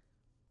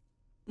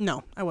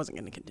 No, I wasn't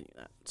going to continue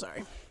that.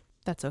 Sorry.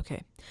 That's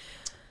okay.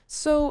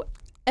 So,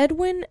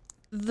 Edwin,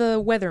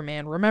 the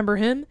weatherman, remember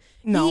him?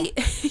 No.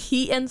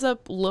 He ends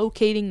up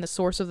locating the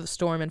source of the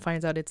storm and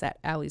finds out it's at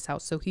Allie's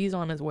house. So he's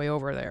on his way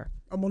over there.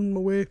 I'm on my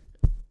way.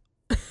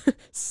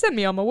 Send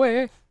me on my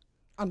way.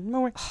 On my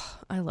way.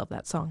 I love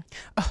that song.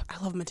 I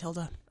love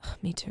Matilda.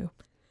 Me too.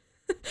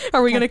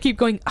 Are we going to keep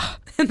going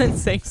and then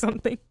saying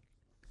something?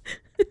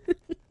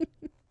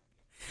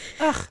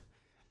 Ugh.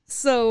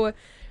 So,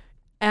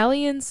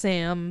 Allie and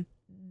Sam,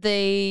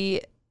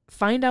 they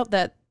find out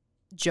that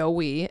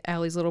Joey,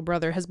 Allie's little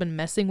brother, has been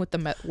messing with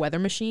the weather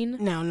machine.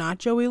 No, not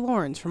Joey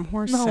Lawrence from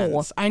Horse No.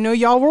 Sense. I know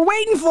y'all were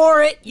waiting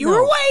for it. You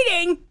No. were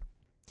waiting.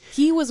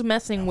 He was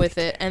messing with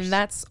it, and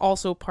that's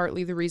also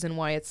partly the reason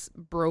why it's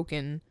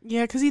broken.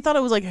 Yeah, because he thought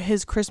it was like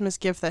his Christmas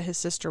gift that his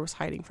sister was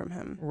hiding from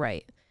him.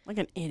 Right. Like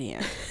an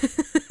idiot.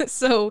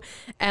 So,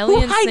 Allie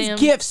Who and hides Sam...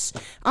 gifts?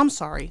 I'm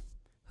sorry.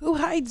 Who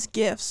hides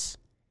gifts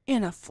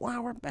in a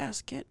flower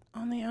basket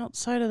on the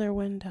outside of their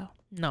window?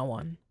 No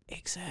one.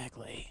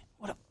 Exactly.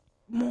 What a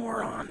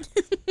moron.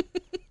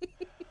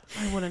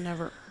 I would have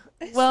never.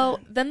 Well,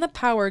 then the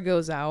power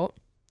goes out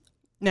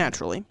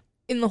Naturally.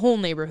 in the whole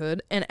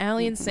neighborhood, and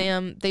Allie and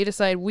Sam, they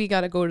decide we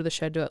gotta go to the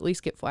shed to at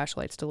least get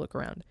flashlights to look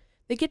around.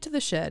 They get to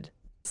the shed.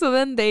 So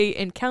then they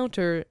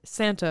encounter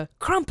Santa,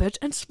 Crumpet,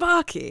 and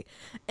Sparky.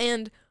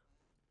 And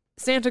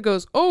Santa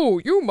goes,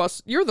 "Oh,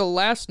 you're the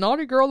last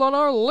naughty girl on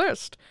our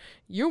list.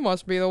 You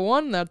must be the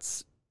one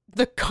that's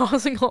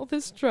causing all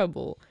this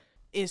trouble."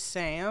 Is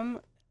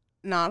Sam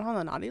not on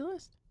the naughty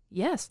list?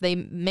 Yes, they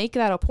make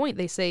that a point.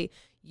 They say,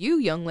 "You,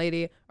 young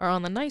lady, are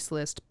on the nice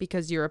list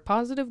because you're a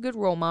positive, good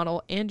role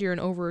model and you're an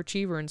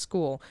overachiever in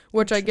school,"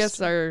 which I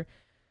guess are,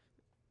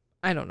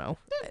 I don't know.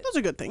 Those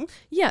are good things.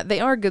 Yeah,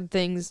 they are good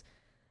things.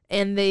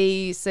 And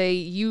they say,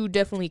 "You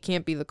definitely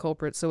can't be the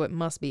culprit, so it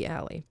must be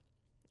Allie."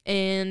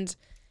 And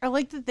I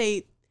like that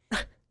they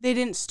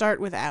didn't start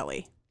with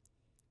Allie.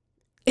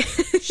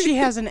 She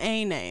has an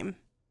A name.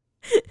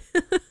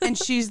 And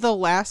she's the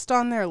last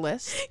on their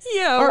list.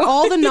 yeah, Are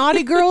all the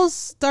naughty girls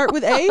start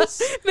with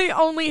A's? they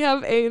only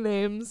have A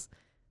names.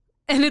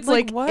 And it's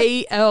Like like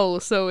what?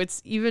 AL, so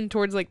it's even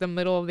towards like the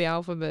middle of the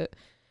alphabet.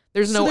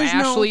 There's So no there's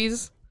no-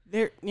 Ashleys.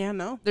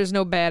 No. There's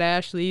no bad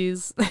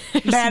Ashleys.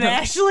 There's Bad no-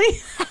 Ashley?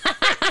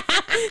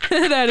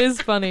 That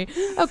is funny.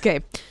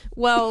 Okay.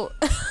 Well,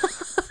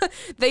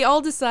 they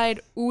all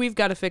decide, we've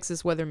got to fix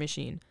this weather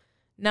machine.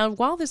 Now,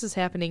 while this is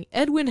happening,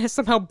 Edwin has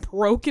somehow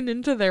broken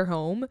into their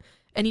home,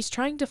 and he's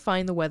trying to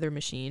find the weather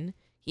machine.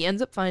 He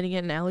ends up finding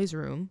it in Allie's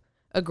room.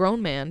 A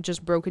grown man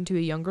just broke into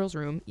a young girl's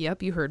room.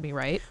 Yep, you heard me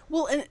right.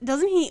 Well, and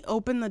doesn't he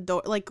open the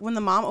door? Like, when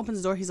the mom opens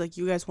the door, he's like,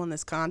 "You guys won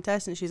this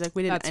contest." And she's like,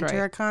 "We didn't That's enter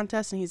right. a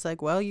contest." And he's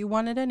like, "Well, you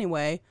won it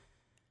anyway."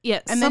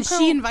 Yeah, And then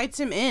she invites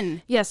him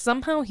in. Yeah,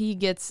 somehow he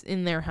gets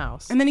in their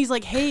house. And then he's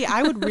like, "Hey,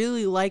 I would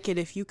really like it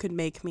if you could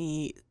make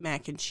me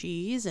mac and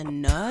cheese and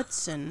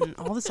nuts and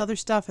all this other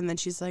stuff." And then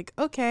she's like,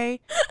 "Okay."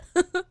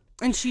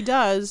 And she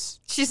does.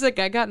 She's like,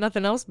 "I got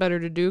nothing else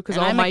better to do because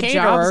And all I'm a my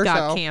caterer, jobs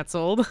got so."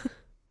 canceled."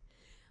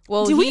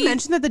 Well, Did we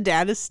mention that the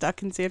dad is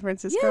stuck in San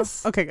Francisco?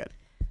 Yes. Okay, good.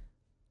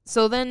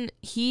 So then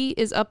he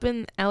is up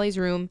in Allie's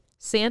room.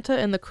 Santa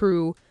and the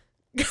crew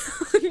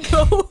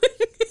go.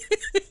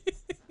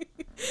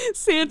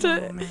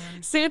 Santa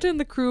and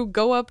the crew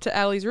go up to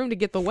Allie's room to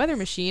get the weather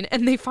machine,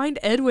 and they find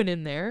Edwin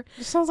in there.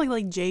 It sounds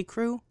like J.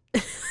 Crew.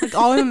 Like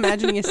all I'm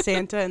imagining is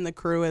Santa and the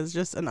crew as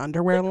just an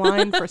underwear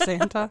line for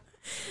Santa.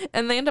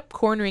 And they end up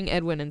cornering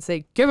Edwin and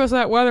say, "Give us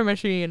that weather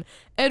machine."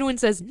 Edwin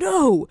says,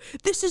 "No,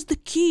 this is the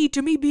key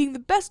to me being the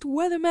best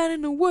weatherman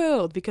in the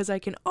world because I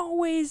can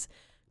always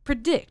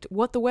predict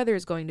what the weather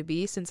is going to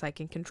be since I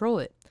can control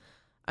it."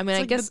 I mean,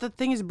 I guess the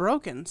thing is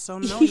broken, so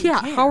no. You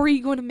can't. how are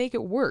you going to make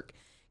it work?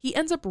 He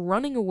ends up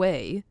running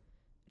away,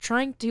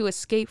 trying to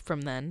escape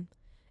from them,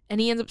 and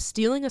he ends up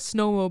stealing a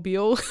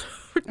snowmobile,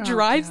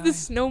 drives the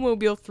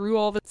snowmobile through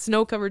all the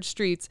snow-covered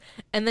streets,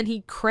 and then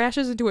he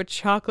crashes into a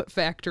chocolate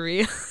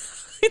factory.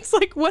 It's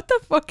like, what the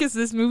fuck is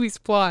this movie's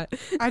plot?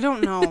 I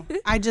don't know.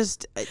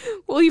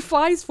 Well, he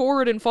flies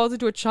forward and falls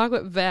into a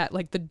chocolate vat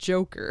like the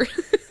Joker.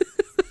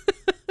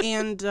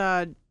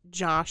 And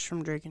Josh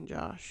from Drake and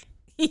Josh.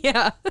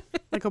 Yeah.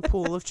 Like a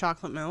pool of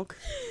chocolate milk.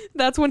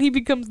 That's when he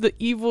becomes the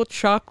evil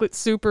chocolate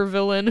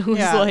supervillain who's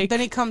like...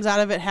 Then he comes out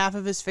of it, half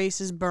of his face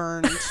is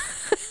burned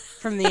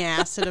from the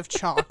acid of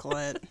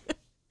chocolate.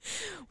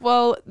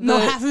 Well,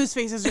 half of his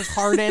face is just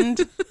hardened.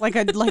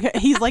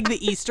 He's like the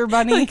Easter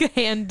bunny. Like a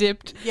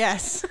hand-dipped...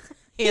 Yes.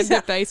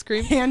 Hand-dipped ice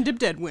cream.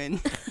 Hand-dipped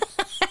Edwin.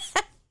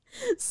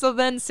 So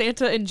then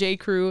Santa and J.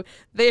 Crew,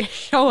 they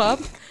show up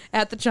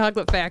at the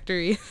chocolate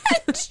factory.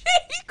 J.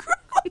 Crew!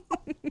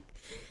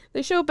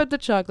 They show up at the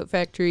chocolate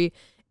factory,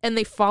 and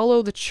they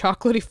follow the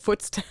chocolatey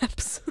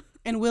footsteps.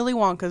 And Willy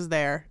Wonka's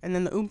there, and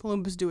then the Oompa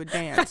Loompas do a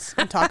dance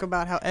and talk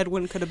about how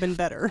Edwin could have been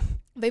better.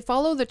 They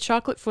follow the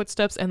chocolate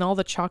footsteps and all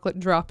the chocolate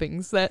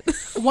droppings that...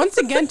 Once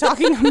again,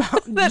 talking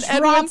about that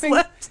Edwin's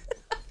left.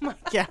 Oh my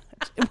God.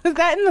 Was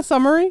that in the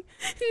summary?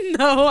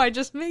 No, I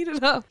just made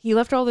it up. He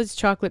left all these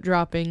chocolate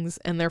droppings,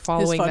 and they're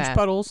following his fudge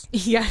puddles.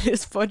 Yeah,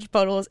 his fudge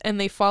puddles, and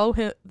they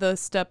follow the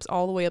steps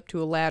all the way up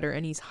to a ladder,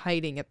 and he's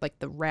hiding at like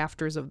the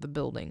rafters of the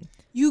building.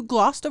 You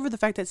glossed over the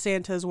fact that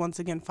Santa is once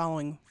again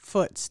following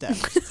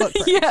footsteps.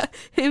 Yeah,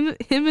 him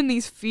and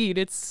these feet,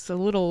 it's a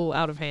little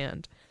out of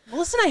hand. Well,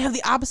 listen, I have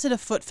the opposite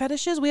of foot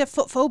fetishes. We have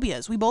foot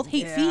phobias. We both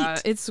hate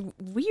feet. It's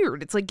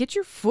weird. It's like, get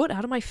your foot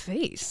out of my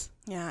face.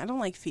 Yeah, I don't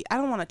like feet. I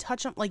don't want to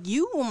touch them. Like,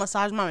 you will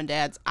massage mom and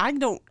dad's. I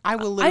will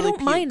literally I don't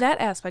puke. mind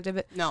that aspect of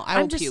it. No,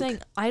 I'm just saying,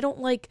 I don't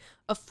like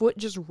a foot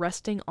just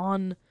resting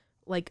on,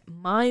 like,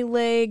 my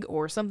leg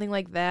or something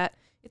like that.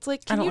 It's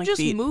like, can you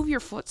just move your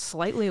foot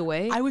slightly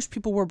away? I wish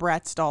people were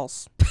Bratz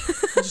dolls.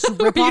 Just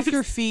rip off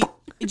your feet.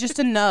 Just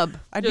a nub.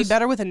 I'd be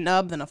better with a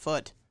nub than a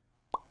foot.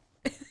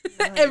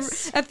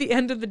 Nice. At the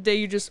end of the day,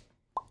 you just...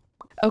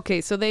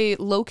 Okay, so they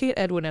locate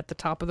Edwin at the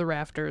top of the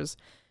rafters.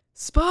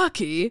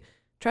 Sparky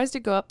tries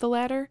to go up the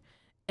ladder,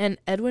 and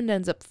Edwin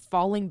ends up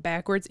falling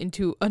backwards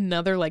into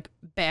another, like,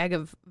 vat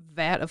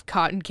of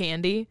cotton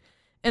candy.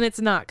 And it's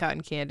not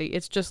cotton candy.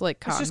 It's just, like,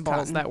 cotton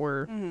balls that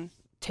were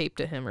taped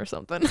to him or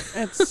something.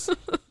 It's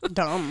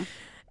dumb.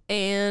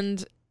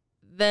 And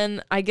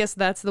then I guess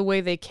that's the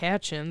way they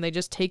catch him. They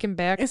just take him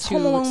back to... It's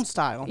Home Alone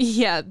style.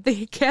 Yeah,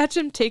 they catch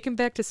him, take him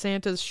back to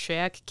Santa's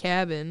shack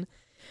cabin,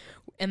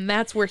 and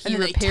that's where he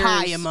repairs... they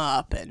tie him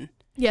up and...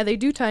 Yeah, they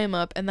do tie him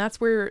up, and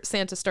that's where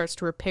Santa starts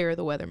to repair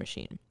the weather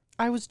machine.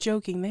 I was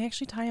joking. They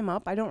actually tie him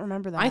up? I don't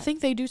remember that. I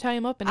think they do tie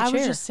him up in a chair. I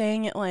was just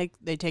saying it like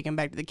they take him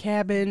back to the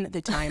cabin,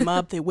 they tie him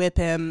up, they whip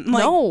him.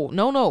 Like...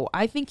 No.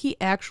 I think he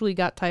actually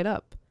got tied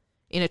up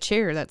in a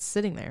chair that's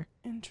sitting there.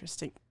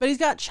 Interesting. But he's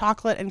got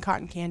chocolate and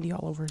cotton candy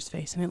all over his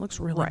face, and it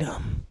looks really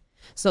dumb.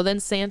 So then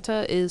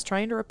Santa is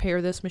trying to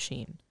repair this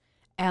machine.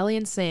 Allie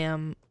and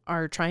Sam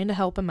are trying to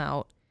help him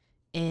out,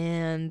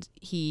 and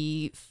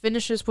he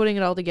finishes putting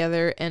it all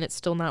together, and it's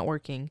still not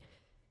working.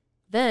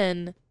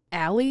 Then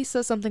Allie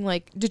says something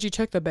like, "Did you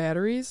check the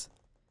batteries?"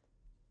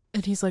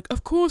 And he's like,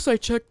 "Of course I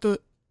checked the..."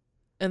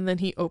 And then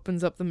he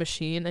opens up the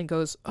machine and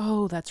goes,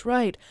 "Oh, that's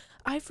right.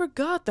 I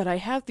forgot that I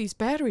have these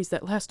batteries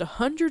that last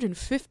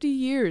 150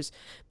 years,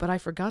 but I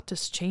forgot to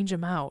change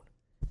them out."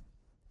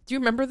 Do you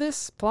remember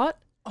this plot?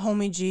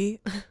 Homie G,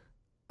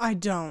 I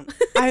don't.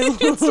 I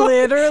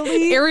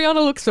literally... Ariana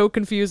looks so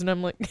confused, and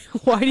I'm like,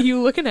 why are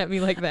you looking at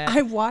me like that?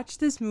 I watched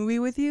this movie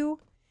with you,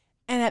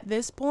 and at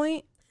this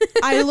point,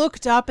 I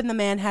looked up, and the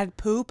man had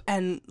poop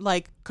and,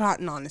 like,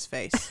 cotton on his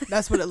face.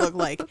 That's what it looked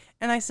like.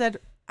 And I said...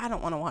 I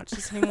don't want to watch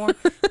this anymore.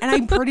 And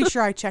I'm pretty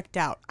sure I checked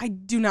out. I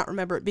do not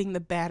remember it being the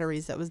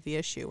batteries that was the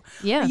issue.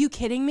 Yeah. Are you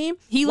kidding me?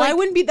 Why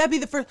wouldn't that be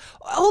the first?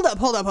 Hold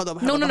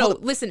up. No.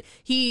 Listen,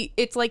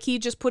 it's like he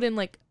just put in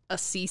like a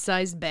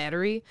C-sized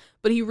battery,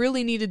 but he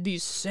really needed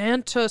these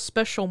Santa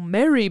Special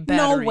Mary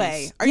batteries. No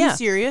way. Are you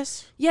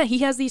serious? Yeah, he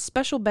has these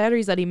special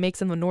batteries that he makes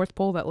in the North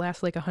Pole that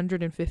last like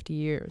 150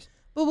 years.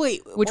 But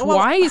wait.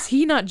 Why is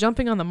he not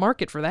jumping on the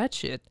market for that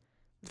shit?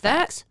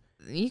 Facts.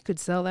 You could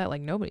sell that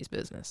like nobody's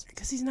business.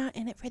 Because he's not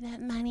in it for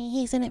that money.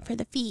 He's in it for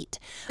the feet.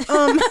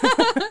 Why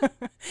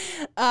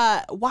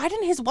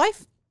didn't his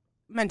wife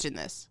mention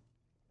this?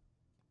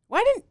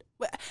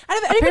 Out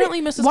of anybody,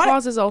 Apparently, Mrs. what-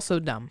 Claus is also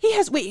dumb. He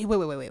has wait.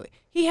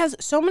 He has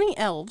so many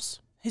elves.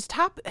 His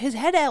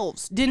head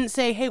elves didn't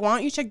say, "Hey, why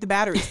don't you check the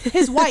batteries?"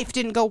 His wife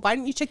didn't go, "Why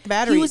don't you check the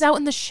batteries?" He was out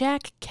in the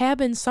shack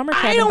cabin, summer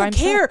cabin. I by don't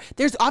himself. care.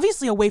 There's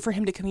obviously a way for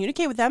him to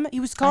communicate with them. He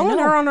was calling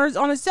know. her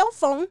on his cell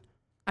phone.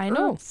 I Or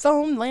know.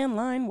 phone,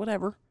 landline,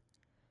 whatever.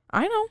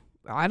 I know.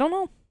 I don't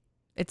know.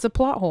 It's a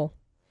plot hole.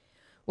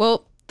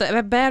 Well,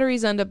 the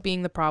batteries end up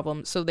being the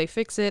problem, so they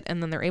fix it,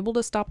 and then they're able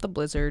to stop the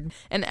blizzard.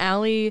 And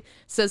Allie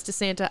says to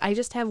Santa, "I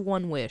just have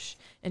one wish,"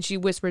 and she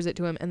whispers it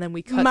to him, and then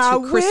we cut My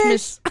to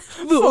Christmas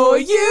for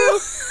you.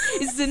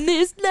 is in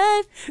this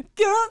life.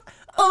 Got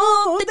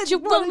All that you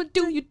wanna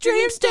do, your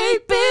dreams stay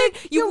big,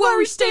 your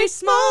worries stay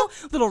small.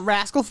 Little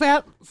rascal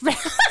fat. We're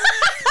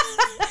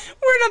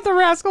not the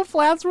rascal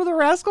flats. We're the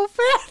rascal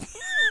fat.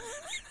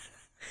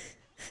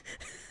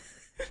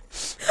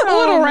 A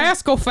little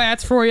rascal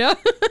fats for you.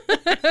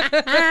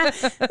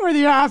 We're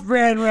the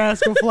off-brand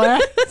rascal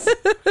flats.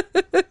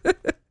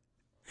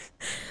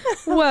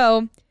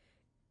 Well,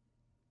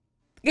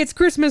 it's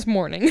Christmas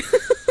morning.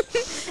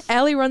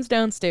 Allie runs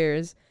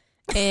downstairs,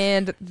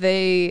 and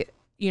they,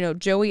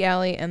 Joey,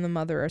 Allie, and the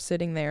mother are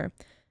sitting there.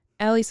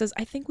 Allie says,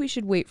 "I think we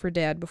should wait for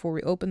Dad before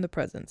we open the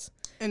presents.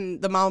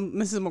 And the mom,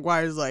 Mrs.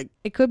 McGuire's like,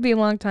 It could be a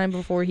long time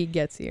before he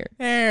gets here."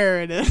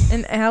 there it is.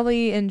 And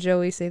Allie and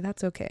Joey say,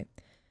 "That's okay."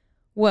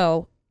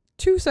 Well,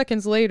 2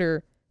 seconds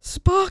later,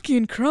 Sparky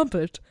and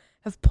Crumpet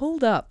have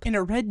pulled up In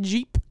a red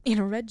Jeep. in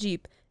a red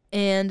Jeep,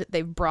 and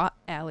they've brought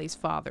Allie's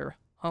father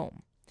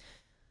home.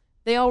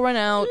 They all run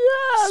out.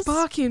 Yes!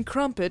 Sparky and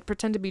Crumpet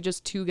pretend to be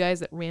just two guys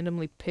that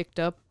randomly picked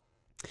up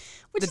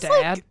Which the is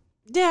dad. like,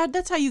 Dad,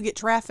 that's how you get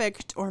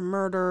trafficked or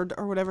murdered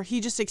or whatever. He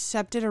just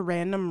accepted a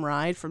random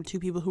ride from two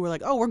people who were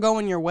like, "Oh, we're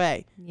going your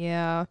way."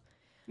 Yeah. And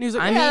he was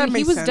like, I "Yeah, that mean, he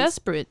makes was sense."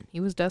 desperate. He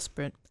was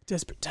desperate.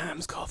 Desperate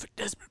times call for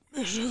desperate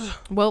measures.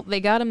 Well, they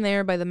got him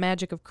there by the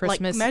magic of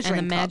Christmas and the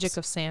measuring magic cups.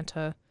 of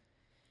Santa.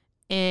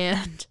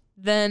 And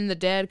then the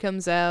dad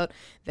comes out.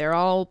 They're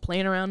all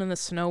playing around in the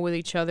snow with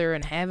each other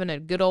and having a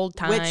good old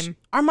time. Which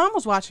our mom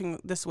was watching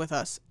this with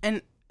us,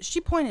 and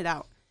she pointed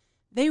out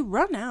they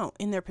run out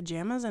in their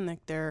pajamas and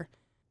like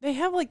they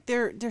have like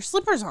their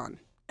slippers on,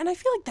 and I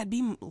feel like that'd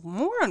be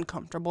more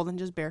uncomfortable than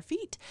just bare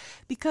feet,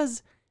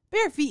 because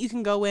bare feet you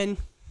can go in,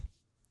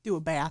 do a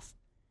bath,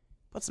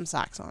 put some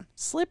socks on.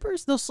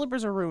 Slippers, those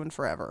slippers are ruined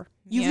forever.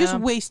 You've just Yeah.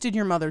 wasted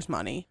your mother's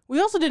money. We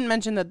also didn't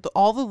mention that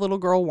all the little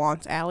girl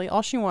wants, Allie,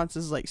 all she wants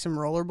is like some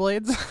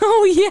rollerblades,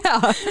 Oh,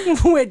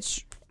 yeah.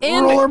 which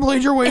And-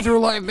 rollerblade your way through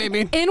life,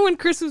 baby. And when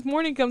Christmas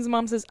morning comes,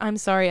 Mom says, "I'm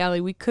sorry,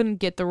 Allie, we couldn't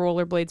get the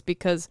rollerblades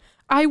because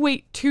I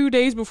wait 2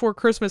 days before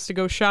Christmas to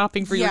go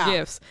shopping for Yeah. your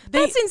gifts."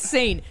 That's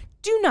insane.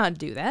 Do not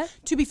do that.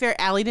 To be fair,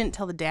 Allie didn't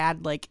tell the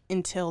dad like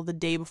until the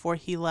day before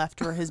he left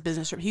for his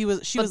business trip. She But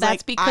was that's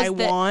like, because "I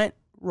the- want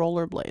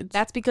rollerblades."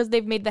 That's because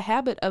they've made the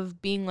habit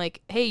of being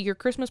like, "Hey, your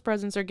Christmas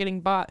presents are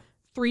getting bought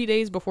 3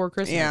 days before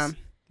Christmas." Yeah.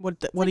 What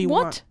do Like, you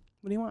what? want?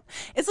 What do you want?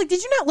 It's like,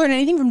 did you not learn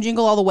anything from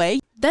Jingle All the Way?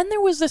 Then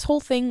there was this whole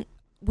thing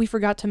we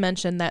forgot to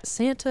mention that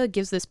Santa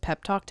gives this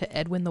pep talk to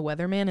Edwin the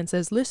weatherman and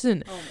says,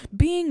 "Listen,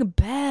 being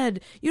bad,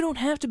 you don't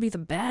have to be the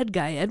bad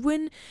guy,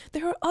 Edwin.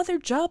 There are other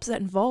jobs that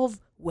involve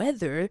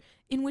weather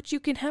in which you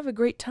can have a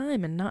great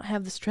time and not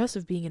have the stress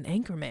of being an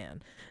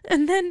anchorman."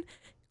 And then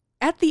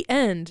at the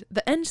end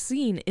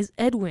scene is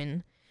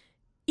Edwin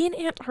in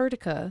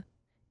Antarctica,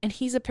 and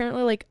he's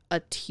apparently like a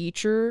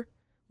teacher.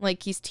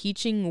 Like he's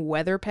teaching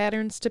weather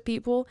patterns to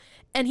people,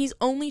 and he's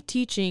only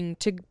teaching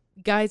to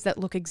guys that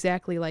look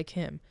exactly like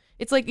him.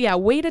 It's like, yeah,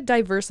 way to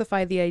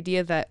diversify the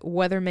idea that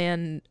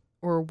weatherman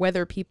or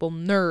weather people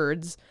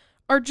nerds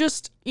are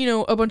just,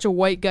 a bunch of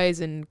white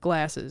guys in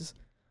glasses.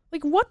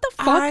 Like, what the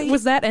fuck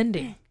was that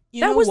ending?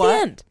 You That know was the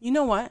what? end. You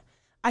know what?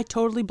 I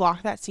totally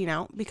blocked that scene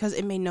out because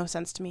it made no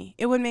sense to me.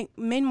 It would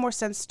made more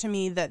sense to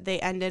me that they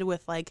ended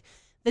with like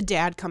the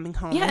dad coming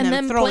home Yeah, and and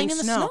them them throwing playing in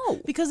the snow,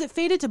 snow. because it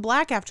faded to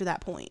black after that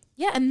point.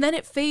 Yeah, and then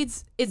it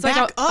fades. It's Back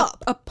like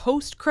up. a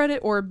post-credit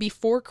or a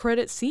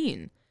before-credit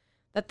scene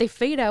that they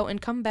fade out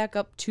and come back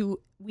up to,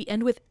 we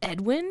end with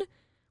Edwin?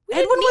 We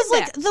didn't Edwin need was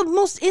like that. the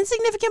most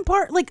insignificant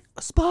part. Like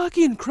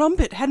Sparky and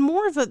Crumpet had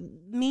more of a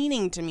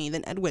meaning to me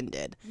than Edwin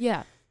did.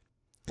 Yeah.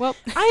 Well,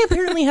 I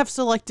apparently have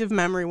selective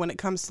memory when it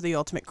comes to the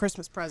ultimate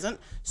Christmas present.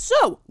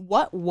 So,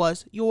 what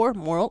was your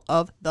moral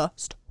of the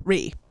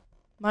story?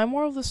 my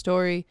moral of the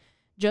story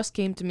just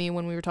came to me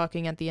when we were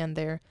talking at the end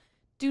there.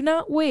 Do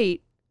not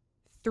wait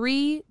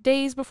 3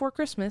 days before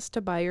Christmas to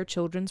buy your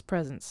children's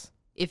presents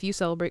if you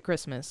celebrate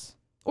Christmas.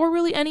 Or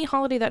really any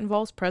holiday that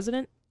involves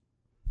presidents.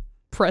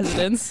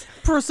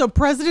 So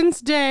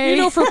President's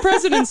Day. For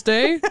President's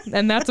Day,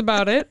 and that's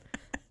about it.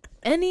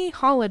 Any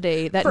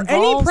holiday that for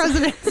involves...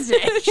 any President's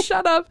Day.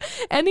 Shut up.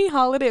 Any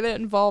holiday that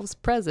involves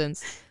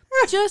presents,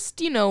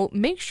 just,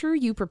 make sure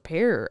you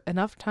prepare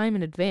enough time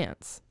in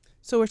advance.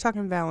 So we're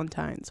talking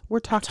Valentine's. We're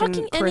talking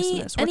any-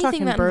 Christmas. We're anything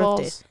talking that birthdays.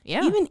 involves-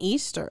 yeah. Even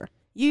Easter.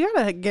 You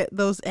gotta get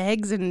those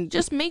eggs and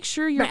Just make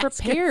sure you're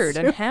Baskets. prepared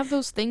and have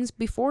those things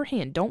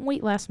beforehand. Don't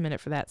wait last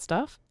minute for that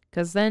stuff,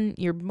 because then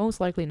you're most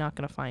likely not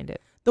going to find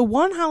it. the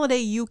one holiday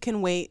you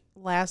can wait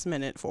last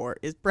minute for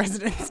is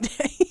President's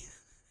Day.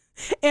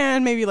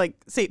 And maybe like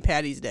St.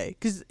 Patty's Day,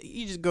 because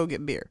you just go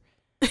get beer.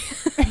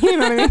 You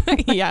know what I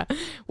mean? Yeah.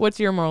 What's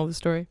your moral of the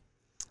story?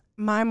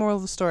 My moral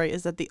of the story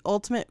is that the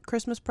ultimate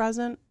Christmas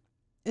present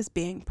is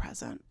being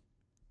present.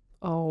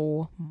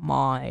 Oh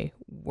my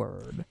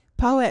word.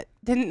 Poet.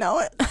 Didn't know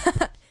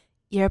it.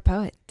 You're a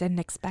poet. Didn't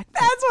expect it.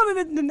 That's what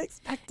I didn't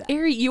expect. That.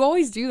 Ari, you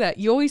always do that.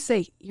 You always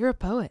say, you're a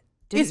poet.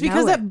 Didn't It's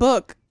because know that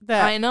book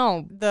that I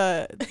know.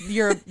 they're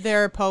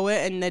a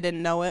poet and they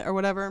didn't know it or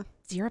whatever.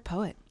 You're a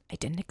poet. I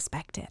didn't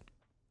expect it.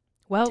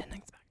 Well, Didn't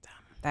expect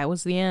that. that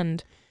was the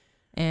end.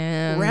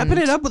 And Wrapping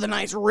it up with a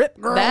nice Rip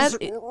Girls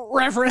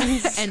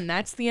reference. And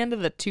that's the end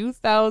of the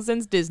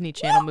 2000s Disney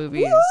Channel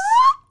movies.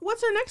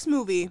 What's our next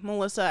movie,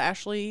 Melissa,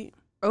 Ashley?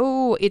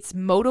 Oh, it's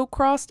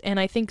Motocrossed and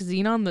I think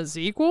Xenon the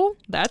sequel.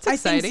 That's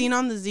exciting. I think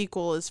Xenon the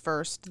sequel is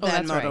first, Oh,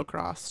 then that's right.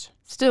 Motocrossed.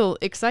 Still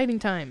exciting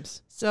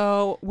times.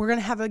 So we're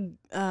gonna have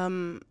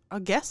a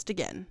guest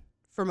again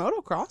for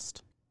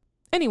Motocrossed.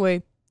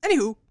 Anyway,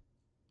 Anywho,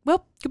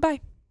 well,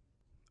 goodbye.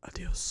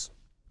 adios.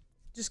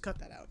 Just cut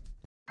that out.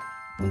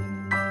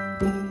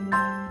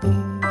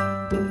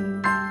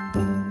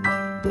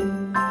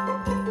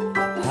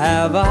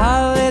 Have a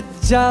holly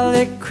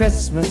jolly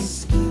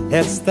Christmas.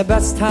 It's the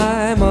best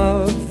time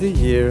of the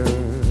year.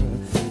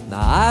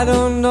 Now I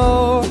don't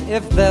know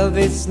if there'll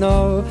be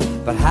snow,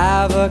 but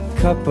have a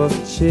cup of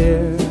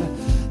cheer.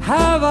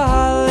 Have a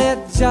holly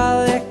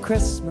jolly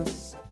Christmas.